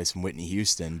to go play some Whitney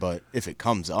Houston. But if it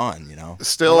comes on,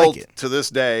 still I like it. To this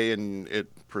day, and it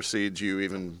precedes you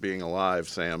even being alive,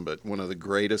 Sam, but one of the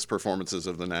greatest performances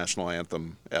of the national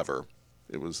anthem ever.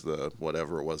 It was the,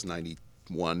 whatever it was,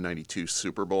 91, 92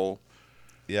 Super Bowl.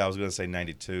 Yeah, I was going to say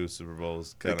 92 Super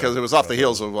Bowls. Because it was off the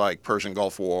heels of like Persian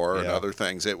Gulf War and other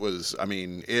things. It was, I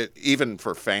mean, even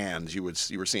for fans, you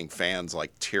were seeing fans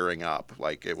like tearing up.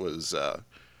 Like it was,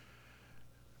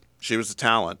 she was a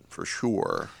talent for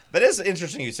sure. That is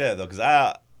interesting you said, though,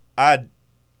 because I'd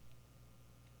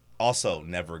also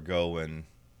never go and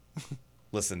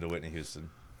listen to Whitney Houston.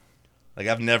 Like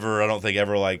I've never, I don't think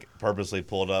ever like purposely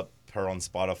pulled up her on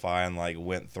Spotify and like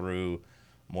went through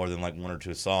more than like one or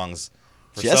two songs.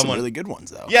 She has some really good ones,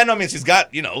 though. Yeah, no, I mean, she's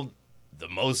got, the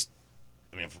most,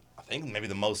 I think maybe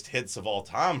the most hits of all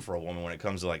time for a woman when it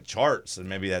comes to, like, charts. And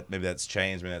maybe that's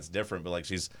changed, maybe that's different. But, like,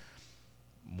 she's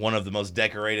one of the most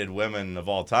decorated women of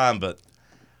all time. But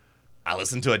I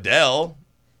listen to Adele.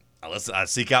 I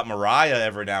seek out Mariah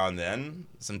every now and then.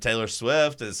 Some Taylor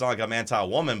Swift. It's not like I'm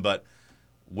anti-woman, but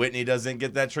Whitney doesn't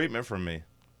get that treatment from me.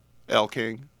 Elle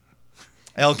King.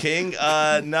 Elle King?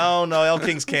 No, Elle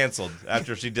King's canceled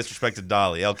after she disrespected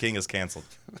Dolly. Elle King is canceled.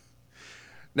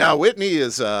 Now, Whitney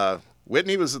was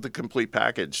the complete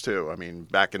package, too. I mean,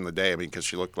 back in the day, because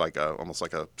she looked like almost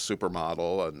like a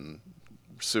supermodel and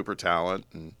super talent.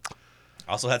 And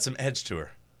also had some edge to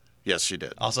her. Yes, she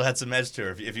did. Also had some edge to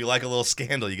her. If you like a little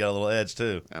scandal, you got a little edge,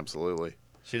 too. Absolutely.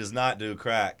 She does not do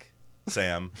crack,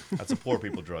 Sam. That's a poor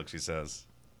people drug, she says.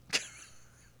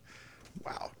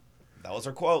 Wow. That was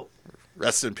her quote.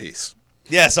 Rest in peace.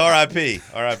 Yes, R.I.P.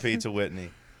 R.I.P. to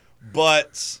Whitney.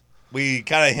 But we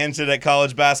kind of hinted at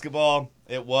college basketball.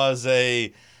 It was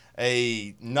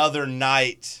another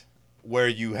night where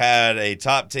you had a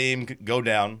top team go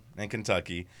down in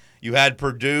Kentucky. You had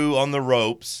Purdue on the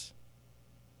ropes.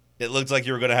 It looked like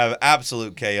you were going to have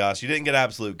absolute chaos. You didn't get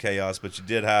absolute chaos, but you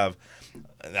did have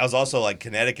 – that was also like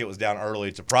Connecticut was down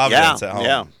early to Providence at home.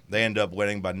 Yeah. They ended up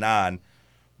winning by 9.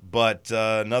 But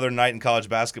another night in college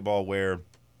basketball where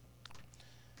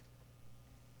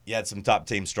you had some top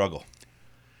teams struggle.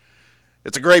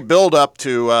 It's a great build-up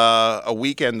to a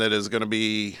weekend that is going to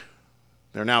be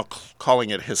 – they're now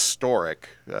calling it historic.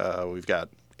 We've got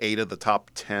 8 of the top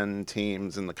 10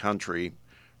 teams in the country,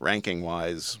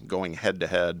 ranking-wise, going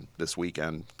head-to-head this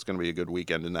weekend. It's going to be a good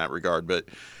weekend in that regard. But,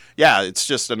 yeah, it's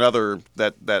just another –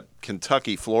 that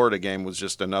Kentucky-Florida game was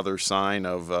just another sign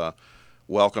of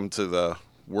welcome to the –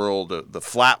 the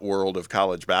flat world of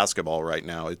college basketball right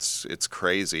now. It's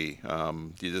crazy.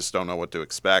 You just don't know what to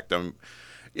expect.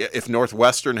 If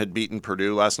Northwestern had beaten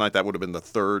Purdue last night, that would have been the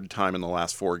 3rd time in the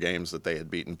last 4 games that they had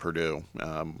beaten Purdue.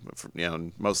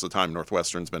 Most of the time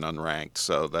Northwestern's been unranked,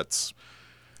 so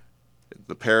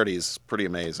the parity is pretty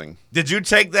amazing. Did you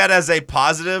take that as a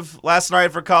positive last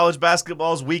night for college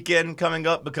basketball's weekend coming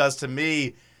up? Because to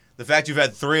me, the fact you've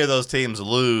had 3 of those teams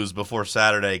lose before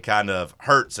Saturday kind of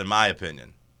hurts, in my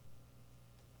opinion.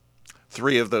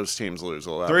 3 of those teams lose.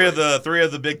 Three of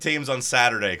the big teams on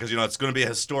Saturday, because it's going to be a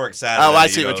historic Saturday. Oh, I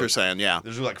see what you're saying. Yeah,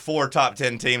 there's like 4 top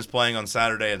 10 teams playing on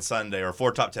Saturday and Sunday, or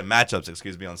 4 top 10 matchups,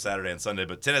 on Saturday and Sunday.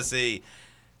 But Tennessee,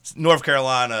 North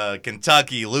Carolina,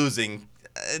 Kentucky losing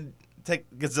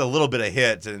gets a little bit of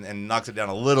hit and knocks it down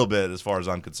a little bit as far as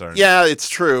I'm concerned. Yeah, it's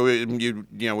true.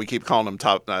 We keep calling them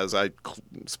top, as I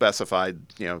specified,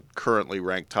 currently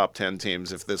ranked top 10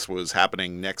 teams. If this was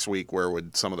happening next week, where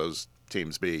would some of those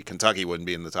teams be? Kentucky wouldn't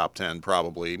be in the top 10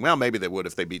 probably. Well, maybe they would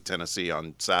if they beat Tennessee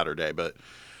on Saturday, but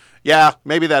yeah,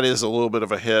 maybe that is a little bit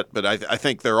of a hit, but I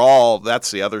think they're all,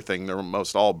 that's the other thing, they're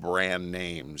almost all brand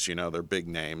names, they're big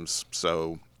names,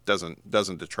 so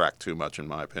doesn't detract too much in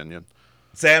my opinion.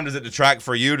 Sam, does it detract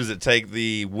for you? Does it take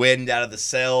the wind out of the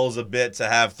sails a bit to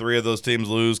have 3 of those teams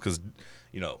lose? Because,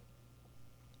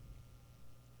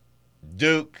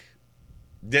 Duke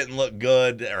didn't look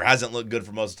good, or hasn't looked good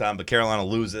for most of the time, but Carolina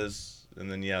loses.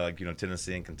 And then,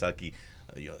 Tennessee and Kentucky,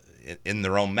 in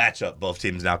their own matchup, both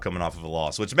teams now coming off of a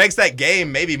loss, which makes that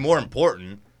game maybe more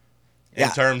important in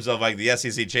terms of like the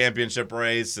SEC championship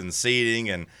race and seeding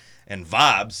and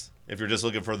vibes, if you're just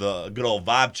looking for the good old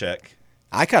vibe check.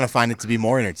 I kind of find it to be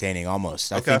more entertaining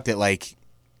almost. I think that, like,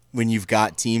 when you've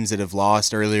got teams that have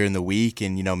lost earlier in the week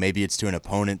and, maybe it's to an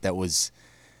opponent that was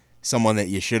someone that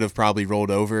you should have probably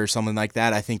rolled over or something like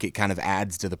that, I think it kind of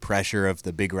adds to the pressure of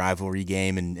the big rivalry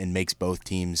game and makes both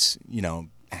teams,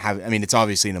 it's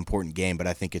obviously an important game, but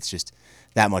I think it's just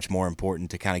that much more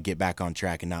important to kind of get back on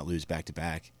track and not lose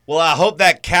back-to-back. Well, I hope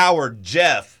that coward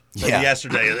Jeff from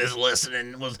yesterday is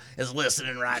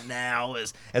listening right now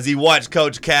as he watched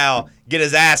Coach Cal get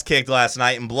his ass kicked last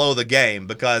night and blow the game,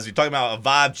 because you're talking about a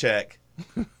vibe check.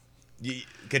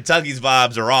 Kentucky's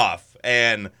vibes are off,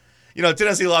 and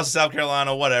Tennessee lost to South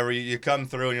Carolina, whatever. You come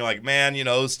through and you're like, man,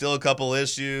 still a couple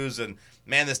issues, and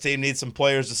man, this team needs some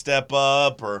players to step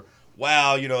up, or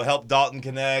wow, help Dalton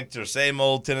connect, or same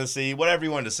old Tennessee, whatever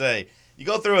you wanted to say. You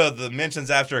go through the mentions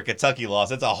after a Kentucky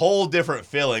loss, it's a whole different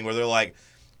feeling where they're like,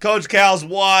 Coach Cal's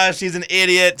washed, he's an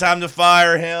idiot, time to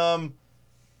fire him.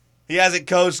 He hasn't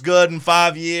coached good in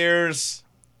 5 years.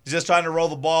 He's just trying to roll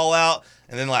the ball out.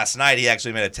 And then last night he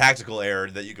actually made a tactical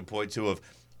error that you could point to of,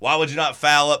 why would you not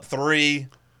foul up 3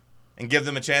 and give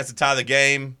them a chance to tie the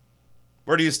game?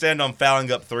 Where do you stand on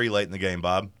fouling up 3 late in the game,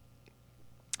 Bob?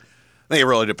 I think it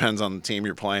really depends on the team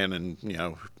you're playing,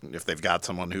 and if they've got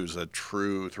someone who's a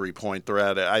true 3-point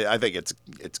threat. I think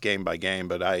it's game by game,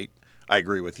 but I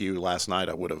agree with you. Last night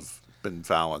I would have been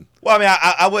fouling. Well,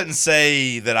 I wouldn't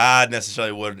say that I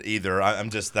necessarily would either.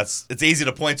 It's easy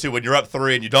to point to when you're up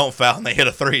 3 and you don't foul and they hit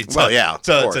a 3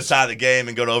 to tie the game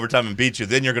and go to overtime and beat you.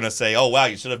 Then you're going to say, oh, wow,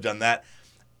 you should have done that.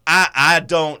 I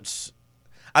don't.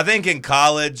 I think in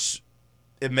college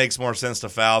it makes more sense to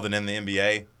foul than in the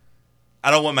NBA. I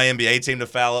don't want my NBA team to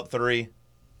foul up 3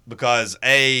 because,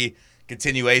 A,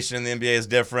 continuation in the NBA is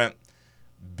different.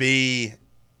 B,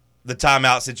 the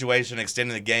timeout situation,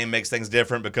 extending the game makes things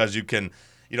different because you can,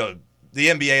 the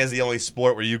NBA is the only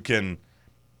sport where you can,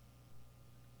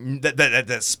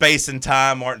 that space and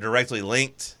time aren't directly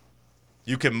linked.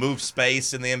 You can move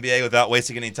space in the NBA without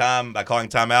wasting any time by calling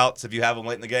timeouts if you have them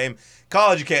late in the game.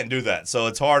 College, you can't do that. So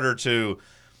it's harder to,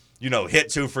 hit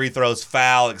 2 free throws,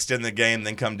 foul, extend the game,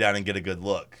 then come down and get a good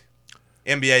look.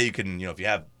 NBA, you can, if you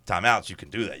have timeouts, you can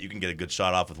do that. You can get a good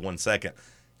shot off with 1 second.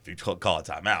 If you call a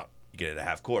timeout, you get it at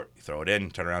half court. You throw it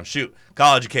in, turn around, shoot.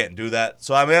 College, you can't do that.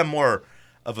 So I'm more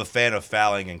of a fan of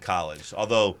fouling in college,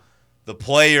 although the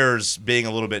players being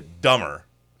a little bit dumber,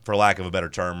 for lack of a better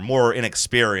term, more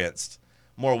inexperienced,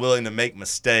 more willing to make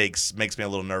mistakes, makes me a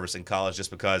little nervous in college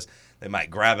just because they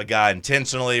might grab a guy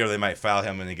intentionally or they might foul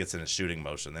him when he gets in a shooting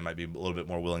motion. They might be a little bit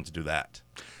more willing to do that.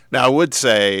 Now, I would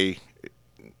say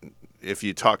if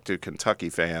you talk to Kentucky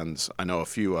fans, I know a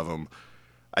few of them,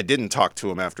 I didn't talk to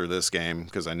them after this game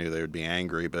because I knew they would be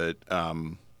angry, but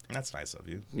that's nice of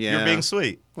you. Yeah, you're being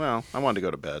sweet. Well, I wanted to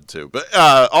go to bed too, but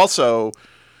also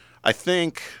I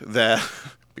think that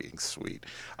being sweet,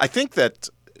 I think that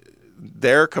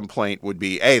their complaint would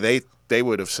be, they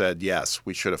would have said, yes,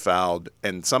 we should have fouled,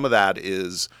 and some of that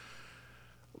is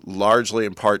largely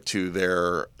in part to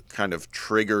their kind of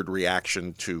triggered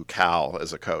reaction to Cal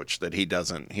as a coach, that he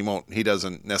doesn't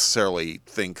necessarily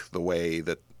think the way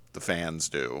that the fans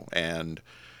do, and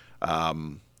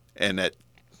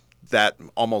that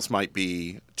almost might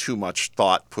be too much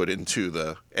thought put into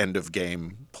the end of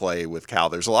game play with Cal.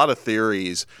 There's a lot of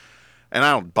theories, and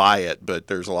I don't buy it, but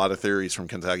there's a lot of theories from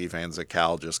Kentucky fans that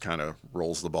Cal just kind of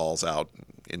rolls the balls out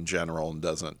in general and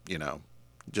doesn't,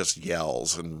 just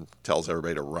yells and tells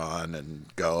everybody to run and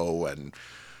go, and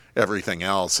everything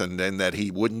else, and that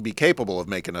he wouldn't be capable of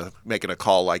making a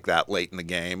call like that late in the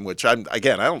game, which I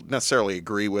don't necessarily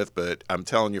agree with, but I'm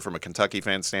telling you from a Kentucky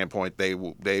fan standpoint, they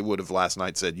would have last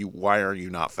night said, why are you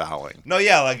not fouling? No,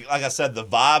 yeah, like I said, the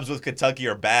vibes with Kentucky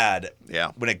are bad.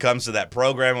 Yeah. When it comes to that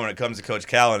program, when it comes to Coach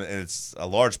Cal, and it's in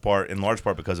large part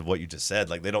because of what you just said.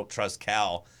 Like, they don't trust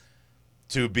Cal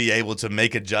to be able to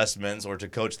make adjustments or to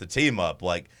coach the team up.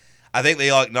 Like, I think they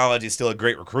all acknowledge he's still a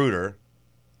great recruiter.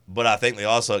 But I think they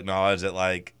also acknowledge that,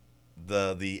 like,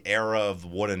 the era of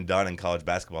one and done in college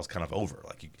basketball is kind of over.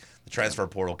 Like, the transfer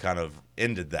portal kind of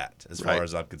ended that, as far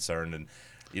as I'm concerned. And,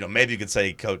 maybe you could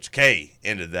say Coach K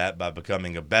ended that by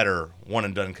becoming a better one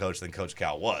and done coach than Coach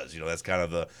Cal was. That's kind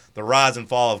of the rise and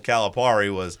fall of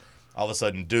Calipari, was all of a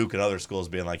sudden Duke and other schools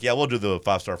being like, yeah, we'll do the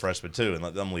 5-star freshman too, and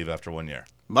let them leave after 1 year.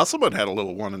 Musselman had a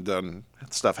little one and done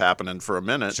stuff happening for a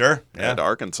minute. Sure, yeah. At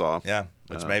Arkansas. Yeah,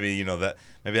 which maybe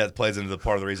that plays into the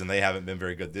part of the reason they haven't been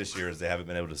very good this year, is they haven't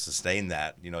been able to sustain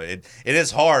that. It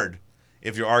is hard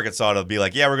if you're Arkansas to be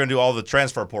like, yeah, we're going to do all the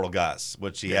transfer portal guys,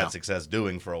 which he had success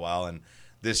doing for a while, and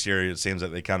this year it seems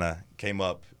like they kind of came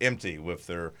up empty with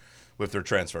their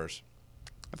transfers.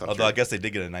 Although I guess they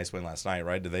did get a nice win last night,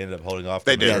 right? Did they end up holding off?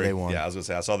 They did. Yeah, they won. Yeah, I was going to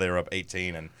say, I saw they were up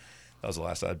 18, and that was the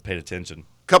last I paid attention.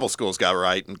 A couple schools got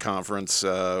right in conference.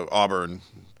 Auburn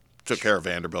took care of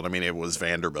Vanderbilt. I mean, it was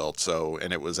Vanderbilt,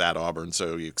 and it was at Auburn,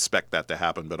 so you expect that to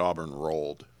happen, but Auburn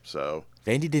rolled. So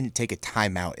Vandy didn't take a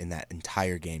timeout in that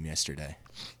entire game yesterday,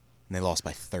 and they lost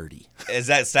by 30. Is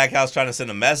that Stackhouse trying to send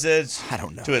a message I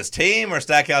don't know. to his team, or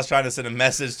Stackhouse trying to send a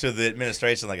message to the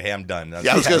administration like, hey, I'm done?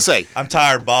 Yeah, I was going to say. I'm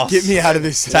tired, boss. Get me out of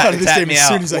this game tap as me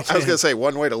soon out. as I can. I was going to say,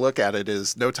 one way to look at it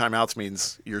is no timeouts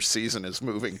means your season is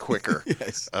moving quicker.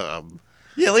 Yes.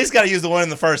 You at least got to use the one in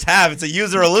the first half. It's a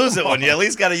use it or lose it one. You at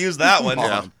least got to use that one.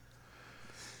 Yeah.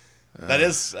 That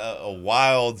is a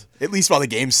wild. At least while the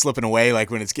game's slipping away, like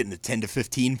when it's getting to 10 to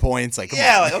 15 points. Like, come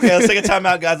on. Like, okay, let's take a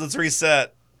timeout, guys. Let's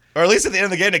reset. Or at least at the end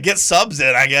of the game to get subs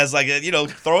in, I guess. Like,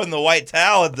 throw in the white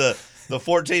towel at the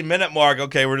 14-minute mark.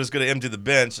 Okay, we're just going to empty the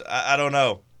bench. I don't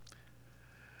know.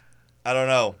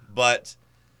 But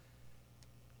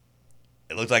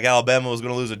it looked like Alabama was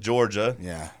going to lose to Georgia.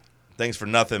 Yeah. Thanks for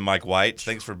nothing, Mike White.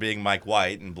 Thanks for being Mike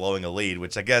White and blowing a lead,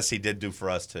 which I guess he did do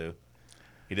for us too.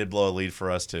 He did blow a lead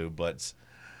for us too, but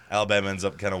Alabama ends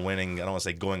up kind of winning. I don't want to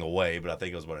say going away, but I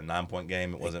think it was, a 9-point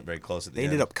game. It wasn't very close at the end.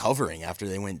 They ended up covering after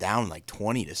they went down like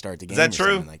 20 to start the game. Is that or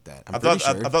true? something like that. I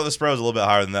thought the spread was a little bit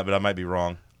higher than that, but I might be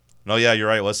wrong. No, yeah, you're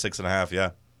right. It was 6.5,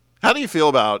 yeah. How do you feel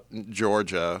about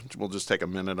Georgia? We'll just take a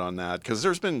minute on that, because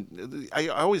there's been – I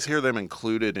always hear them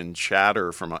included in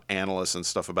chatter from analysts and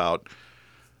stuff about,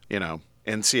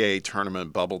 NCAA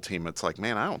tournament bubble team. It's like,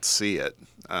 man, I don't see it.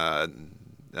 I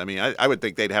would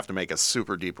think they'd have to make a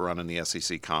super deep run in the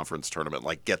SEC conference tournament,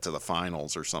 like get to the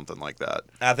finals or something like that.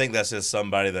 I think that's just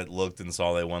somebody that looked and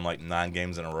saw they won like 9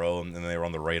 games in a row, and then they were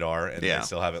on the radar, and they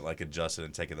still haven't like adjusted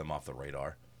and taken them off the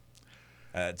radar.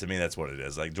 To me, that's what it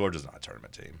is. Like, Georgia's not a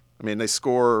tournament team. I mean, they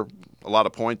score a lot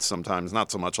of points sometimes,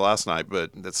 not so much last night,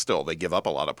 but it's still, they give up a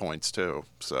lot of points too.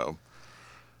 So,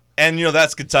 and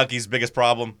that's Kentucky's biggest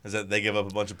problem, is that they give up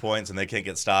a bunch of points and they can't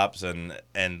get stops. And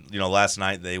last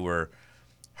night they were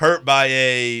hurt by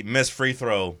a missed free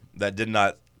throw that did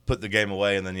not put the game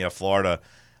away. And then Florida,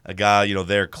 a guy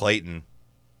there, Clayton,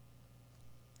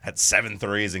 had 7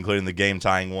 threes, including the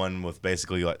game-tying one with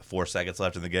basically 4 seconds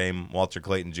left in the game. Walter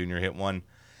Clayton Jr. hit one.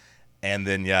 And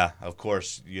then, of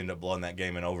course, you end up blowing that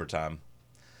game in overtime.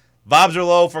 Vibes are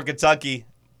low for Kentucky.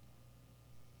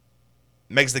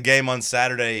 Makes the game on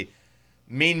Saturday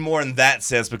mean more in that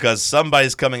sense, because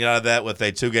somebody's coming out of that with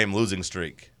a 2-game losing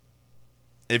streak.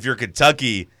 If you're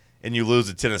Kentucky and you lose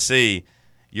to Tennessee,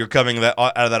 you're coming out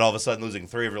of that all of a sudden losing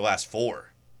 3 of your last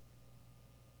 4,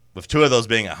 with 2 of those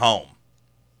being at home.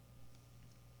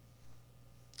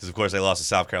 Because, of course, they lost to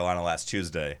South Carolina last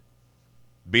Tuesday,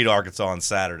 beat Arkansas on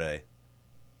Saturday,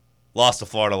 lost to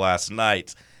Florida last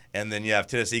night, and then, if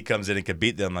Tennessee comes in and could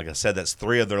beat them, like I said, that's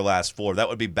 3 of their last 4. That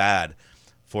would be bad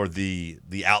for the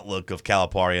outlook of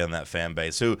Calipari and that fan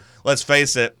base, who, let's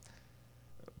face it,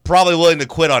 probably willing to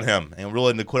quit on him and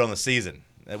willing to quit on the season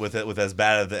with as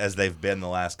bad as they've been the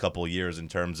last couple of years in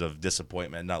terms of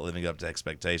disappointment, not living up to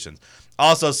expectations.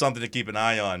 Also, something to keep an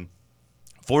eye on,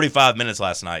 45 minutes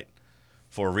last night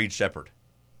for Reed Shepherd.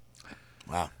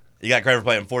 Wow. You got credit for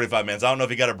playing 45 minutes. I don't know if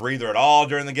he got a breather at all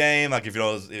during the game. Like, if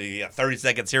you got 30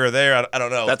 seconds here or there. I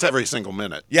don't know. That's every single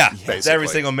minute. Yeah, basically. It's every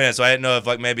single minute. So I didn't know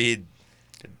if, maybe he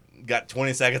got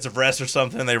 20 seconds of rest or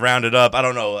something. They rounded up. I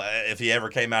don't know if he ever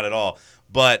came out at all.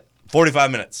 But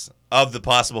 45 minutes of the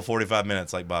possible 45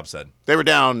 minutes, like Bob said. They were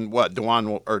down,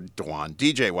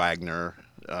 DJ Wagner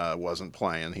wasn't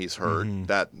playing. He's hurt.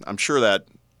 That I'm sure that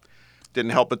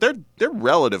didn't help. But they're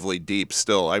relatively deep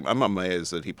still. I'm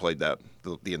amazed that he played that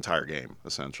the entire game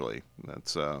essentially.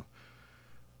 That's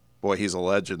boy, he's a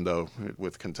legend though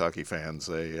with Kentucky fans.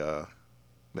 They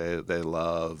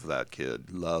love that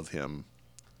kid, love him.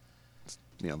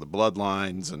 You know, the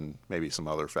bloodlines and maybe some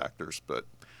other factors, but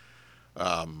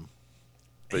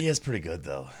he is pretty good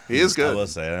though. He is good. I will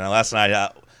say. And last night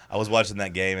I was watching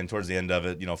that game, and towards the end of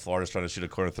it, you know, Florida's trying to shoot a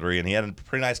corner three, and he had a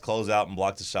pretty nice closeout and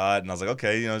blocked the shot, and I was like,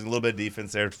 okay, you know, there's a little bit of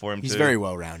defense there for him. He's too. very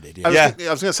well rounded. Yeah.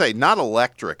 I was going to say not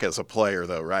electric as a player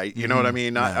though, right? You know what I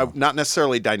mean? Not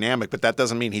necessarily dynamic, but that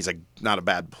doesn't mean he's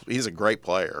a great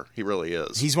player. He really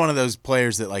is. He's one of those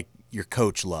players that like your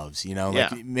coach loves, you know,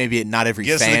 like maybe not every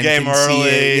Gets fan to the game can see early,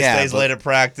 it. Yeah, stays late at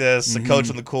practice, a coach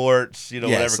on the court, you know,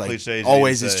 whatever like, cliches.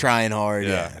 always is trying hard.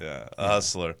 Yeah, a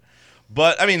hustler.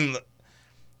 But I mean,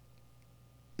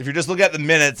 if you're just looking at the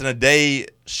minutes and a day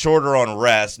shorter on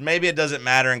rest, maybe it doesn't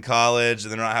matter in college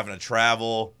and they're not having to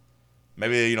travel.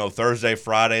 Maybe, you know, Thursday,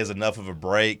 Friday is enough of a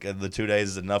break, and the 2 days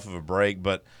is enough of a break.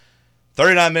 But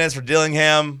 39 minutes for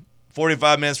Dillingham,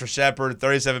 45 minutes for Shepard,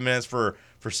 37 minutes for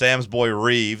Sam's boy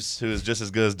Reeves, who is just as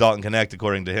good as Dalton Connect,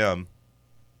 according to him.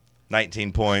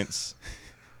 19 points,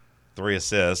 3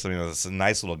 assists. I mean, it's a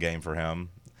nice little game for him.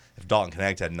 If Dalton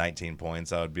Connect had 19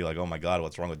 points, I would be like, oh, my God,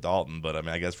 what's wrong with Dalton? But, I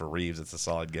mean, I guess for Reeves, it's a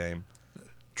solid game.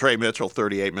 Trey Mitchell,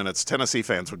 38 minutes. Tennessee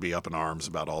fans would be up in arms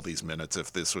about all these minutes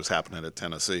if this was happening at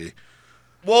Tennessee.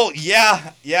 Well,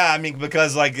 yeah. I mean,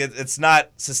 because, like, it's not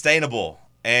sustainable.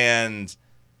 And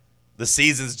the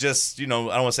season's just, you know,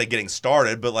 I don't want to say getting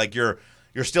started, but, like, you're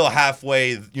still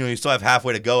halfway, you know, you still have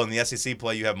halfway to go. In the SEC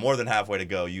play, you have more than halfway to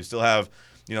go. You still have,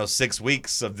 you know, 6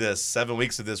 weeks of this, 7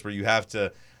 weeks of this where you have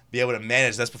to be able to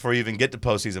manage. That's before you even get to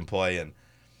postseason play. And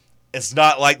it's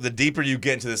not like the deeper you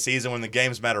get into the season when the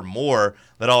games matter more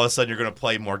that all of a sudden you're going to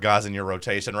play more guys in your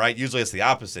rotation, right? Usually it's the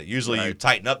opposite. Usually you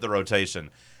tighten up the rotation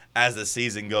as the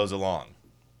season goes along.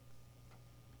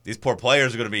 These poor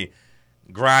players are going to be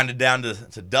grinded down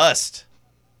to dust.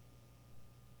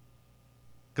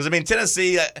 Because, I mean,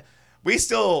 Tennessee, we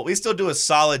still do a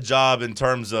solid job in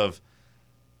terms of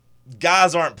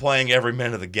guys aren't playing every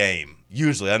minute of the game.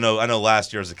 Usually. I know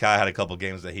last year Zakai had a couple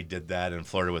games that he did that and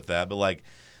flirted with that. But, like,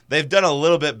 they've done a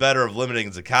little bit better of limiting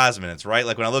Zakai's minutes, right?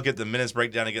 Like, when I look at the minutes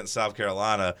breakdown against South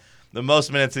Carolina, the most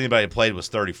minutes anybody played was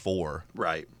 34.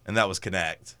 Right. And that was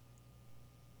Connect.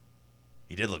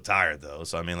 He did look tired, though.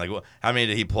 So, I mean, like, how many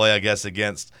did he play, I guess,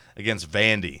 against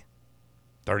Vandy?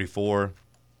 34,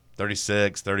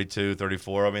 36, 32,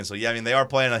 34. I mean, so, yeah, I mean, they are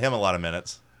playing him a lot of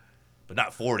minutes. But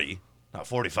not 40, not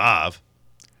 45.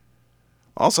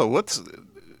 Also,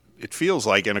 it feels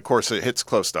like, and of course it hits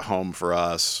close to home for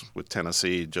us with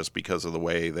Tennessee just because of the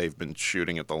way they've been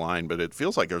shooting at the line, but it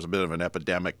feels like there's a bit of an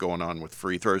epidemic going on with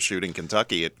free throw shooting.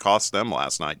 Kentucky, it cost them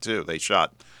last night too. They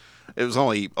shot, it was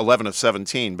only 11 of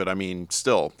 17, but I mean,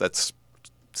 still, that's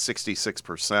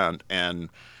 66%, and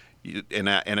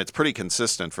it's pretty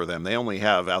consistent for them. They only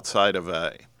have, outside of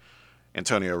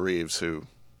Antonio Reeves, who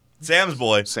Sam's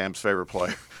boy, Sam's favorite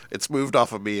player. It's moved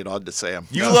off of me and on to Sam.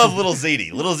 You love Little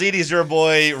Zeddy. Little Zeddy's your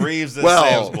boy. Reeves is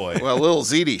Sam's boy. Well, Little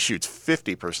Zeddy shoots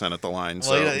 50% at the line. Well,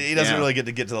 so he doesn't really get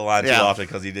to the line too often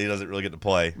because he doesn't really get to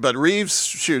play. But Reeves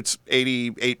shoots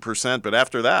 88%, but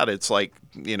after that, it's like,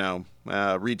 you know,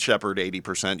 Reed Shepard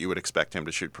 80%. You would expect him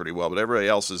to shoot pretty well, but everybody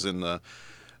else is in the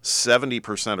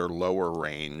 70% or lower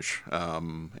range,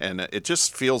 and it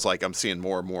just feels like I'm seeing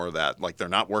more and more of that. Like they're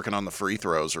not working on the free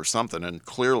throws or something, and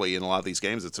clearly in a lot of these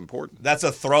games it's important. That's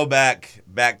a throwback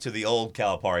back to the old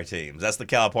Calipari teams. That's the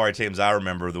Calipari teams I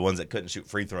remember, the ones that couldn't shoot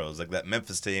free throws. Like that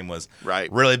Memphis team was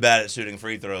really bad at shooting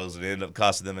free throws, and it ended up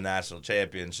costing them a national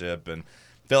championship. And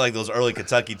I feel like those early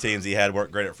Kentucky teams he had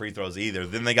weren't great at free throws either.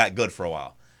 Then they got good for a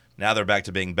while. Now they're back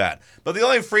to being bad. But the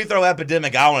only free throw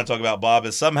epidemic I want to talk about, Bob,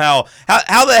 is somehow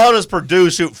how the hell does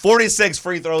Purdue shoot 46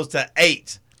 free throws to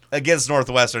 8 against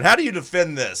Northwestern? How do you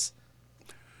defend this?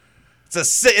 It's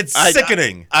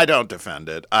sickening. I don't defend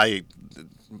it.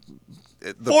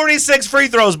 46 free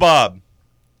throws, Bob.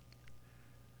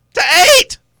 To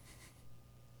 8.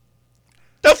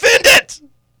 Defend it.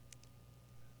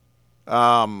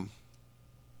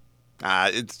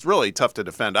 It's really tough to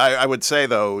defend. I would say,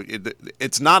 though,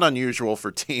 it's not unusual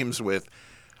for teams with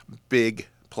big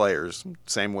players.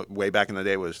 Same way back in the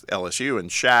day with LSU and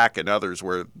Shaq and others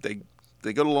where they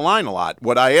go to the line a lot.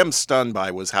 What I am stunned by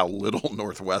was how little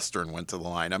Northwestern went to the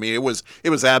line. I mean, it was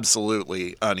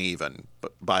absolutely uneven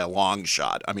by a long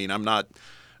shot. I mean, I'm not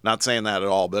saying that at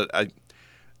all, but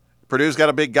Purdue's got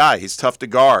a big guy. He's tough to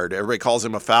guard. Everybody calls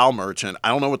him a foul merchant. I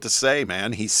don't know what to say,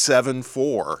 man. He's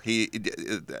 7'4".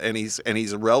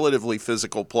 He's a relatively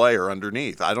physical player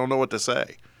underneath. I don't know what to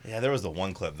say. Yeah, there was the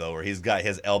one clip, though, where he's got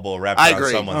his elbow wrapped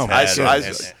around someone's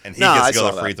head, and he gets to go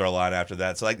to the free throw line after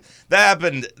that. So, like,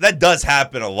 that does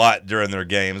happen a lot during their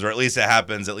games, or at least it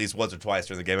happens at least once or twice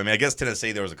during the game. I mean, I guess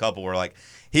Tennessee, there was a couple where, like,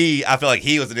 I feel like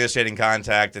he was initiating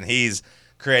contact, and he's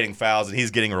creating fouls, and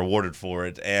he's getting rewarded for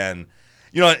it. And,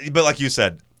 you know, but like you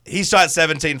said, he shot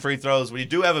 17 free throws. When you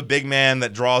do have a big man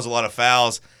that draws a lot of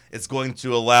fouls, it's going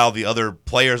to allow the other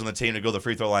players on the team to go to the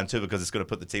free throw line, too, because it's going to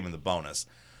put the team in the bonus.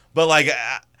 But, like,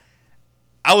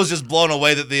 I was just blown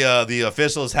away that the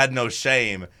officials had no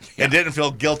shame and didn't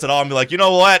feel guilt at all and be like, you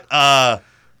know what?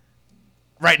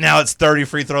 Right now it's 30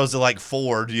 free throws to like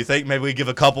 4. Do you think maybe we give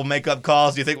a couple makeup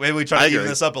calls? Do you think maybe we try to even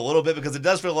this up a little bit? Because it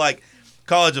does feel like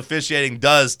college officiating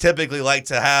does typically like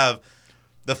to have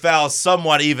the fouls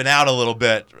somewhat even out a little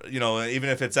bit, you know, even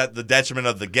if it's at the detriment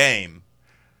of the game.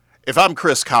 If I'm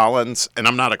Chris Collins, and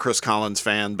I'm not a Chris Collins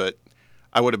fan, but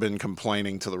I would have been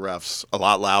complaining to the refs a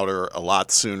lot louder, a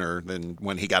lot sooner than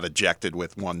when he got ejected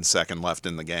with 1 second left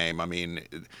in the game. I mean,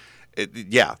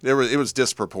 it was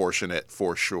disproportionate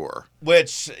for sure.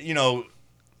 Which, you know,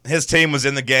 his team was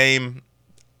in the game.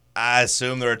 I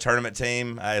assume they're a tournament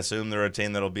team. I assume they're a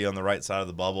team that'll be on the right side of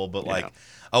the bubble. But, like,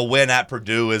 a win at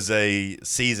Purdue is a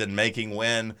season-making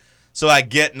win. So I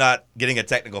get not getting a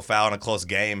technical foul in a close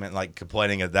game and, like,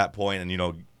 complaining at that point and, you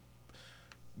know,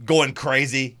 going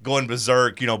crazy, going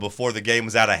berserk, you know, before the game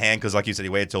was out of hand because, like you said, he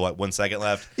waited till, 1 second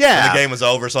left? Yeah. And the game was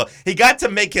over. So he got to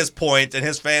make his point, and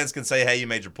his fans can say, hey, you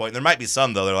made your point. And there might be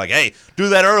some, though. They're like, hey, do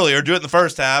that earlier. Do it in the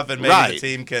first half, and maybe the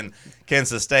team can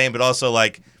sustain. But also,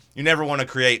 like, you never want to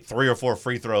create 3 or 4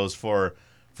 free throws for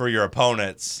your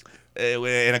opponents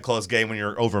in a close game when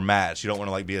you're overmatched. You don't want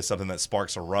to, like, be something that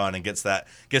sparks a run and gets that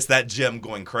gym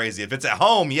going crazy. If it's at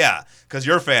home, yeah, because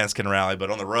your fans can rally. But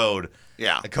on the road,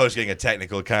 a coach getting a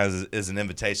technical kind of is an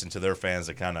invitation to their fans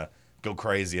to kind of go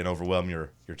crazy and overwhelm your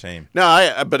team.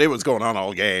 No, but it was going on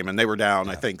all game, and they were down,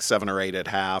 I think, 7 or 8 at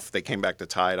half. They came back to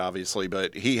tie it, obviously,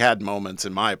 but he had moments,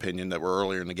 in my opinion, that were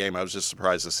earlier in the game. I was just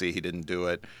surprised to see he didn't do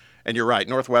it. And you're right,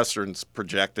 Northwestern's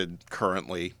projected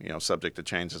currently, you know, subject to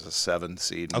change, as a 7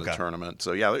 seed in the tournament.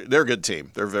 So, yeah, they're a good team.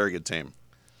 They're a very good team.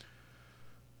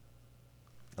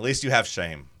 At least you have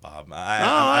shame, Bob.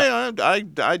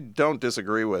 I don't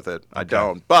disagree with it. Okay. I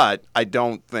don't. But I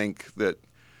don't think that,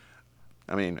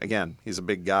 I mean, again, he's a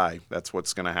big guy. That's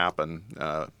what's going to happen.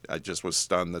 I just was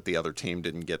stunned that the other team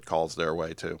didn't get calls their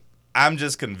way, too. I'm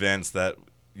just convinced that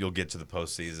you'll get to the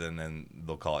postseason and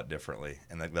they'll call it differently,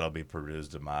 and that'll be Purdue's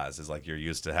demise. Is like you're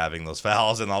used to having those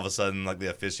fouls, and all of a sudden, like, the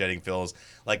officiating feels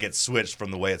like it's switched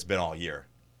from the way it's been all year.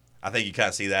 I think you kind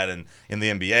of see that in the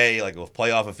NBA, like with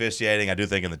playoff officiating. I do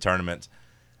think in the tournament,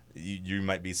 you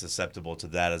might be susceptible to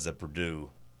that as a Purdue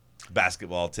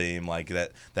basketball team. Like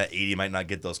that Edey might not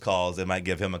get those calls. They might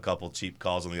give him a couple cheap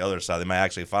calls on the other side. They might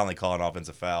actually finally call an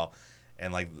offensive foul.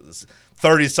 And, like,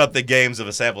 30-something games of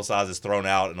a sample size is thrown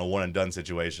out in a one-and-done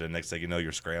situation. Next thing you know,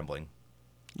 you're scrambling.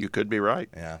 You could be right.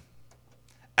 Yeah.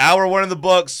 Hour 1 in the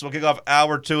books. We'll kick off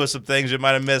hour 2 with some things you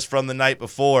might have missed from the night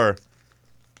before.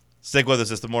 Stick with us.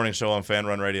 It's the Morning Show on Fan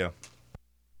Run Radio.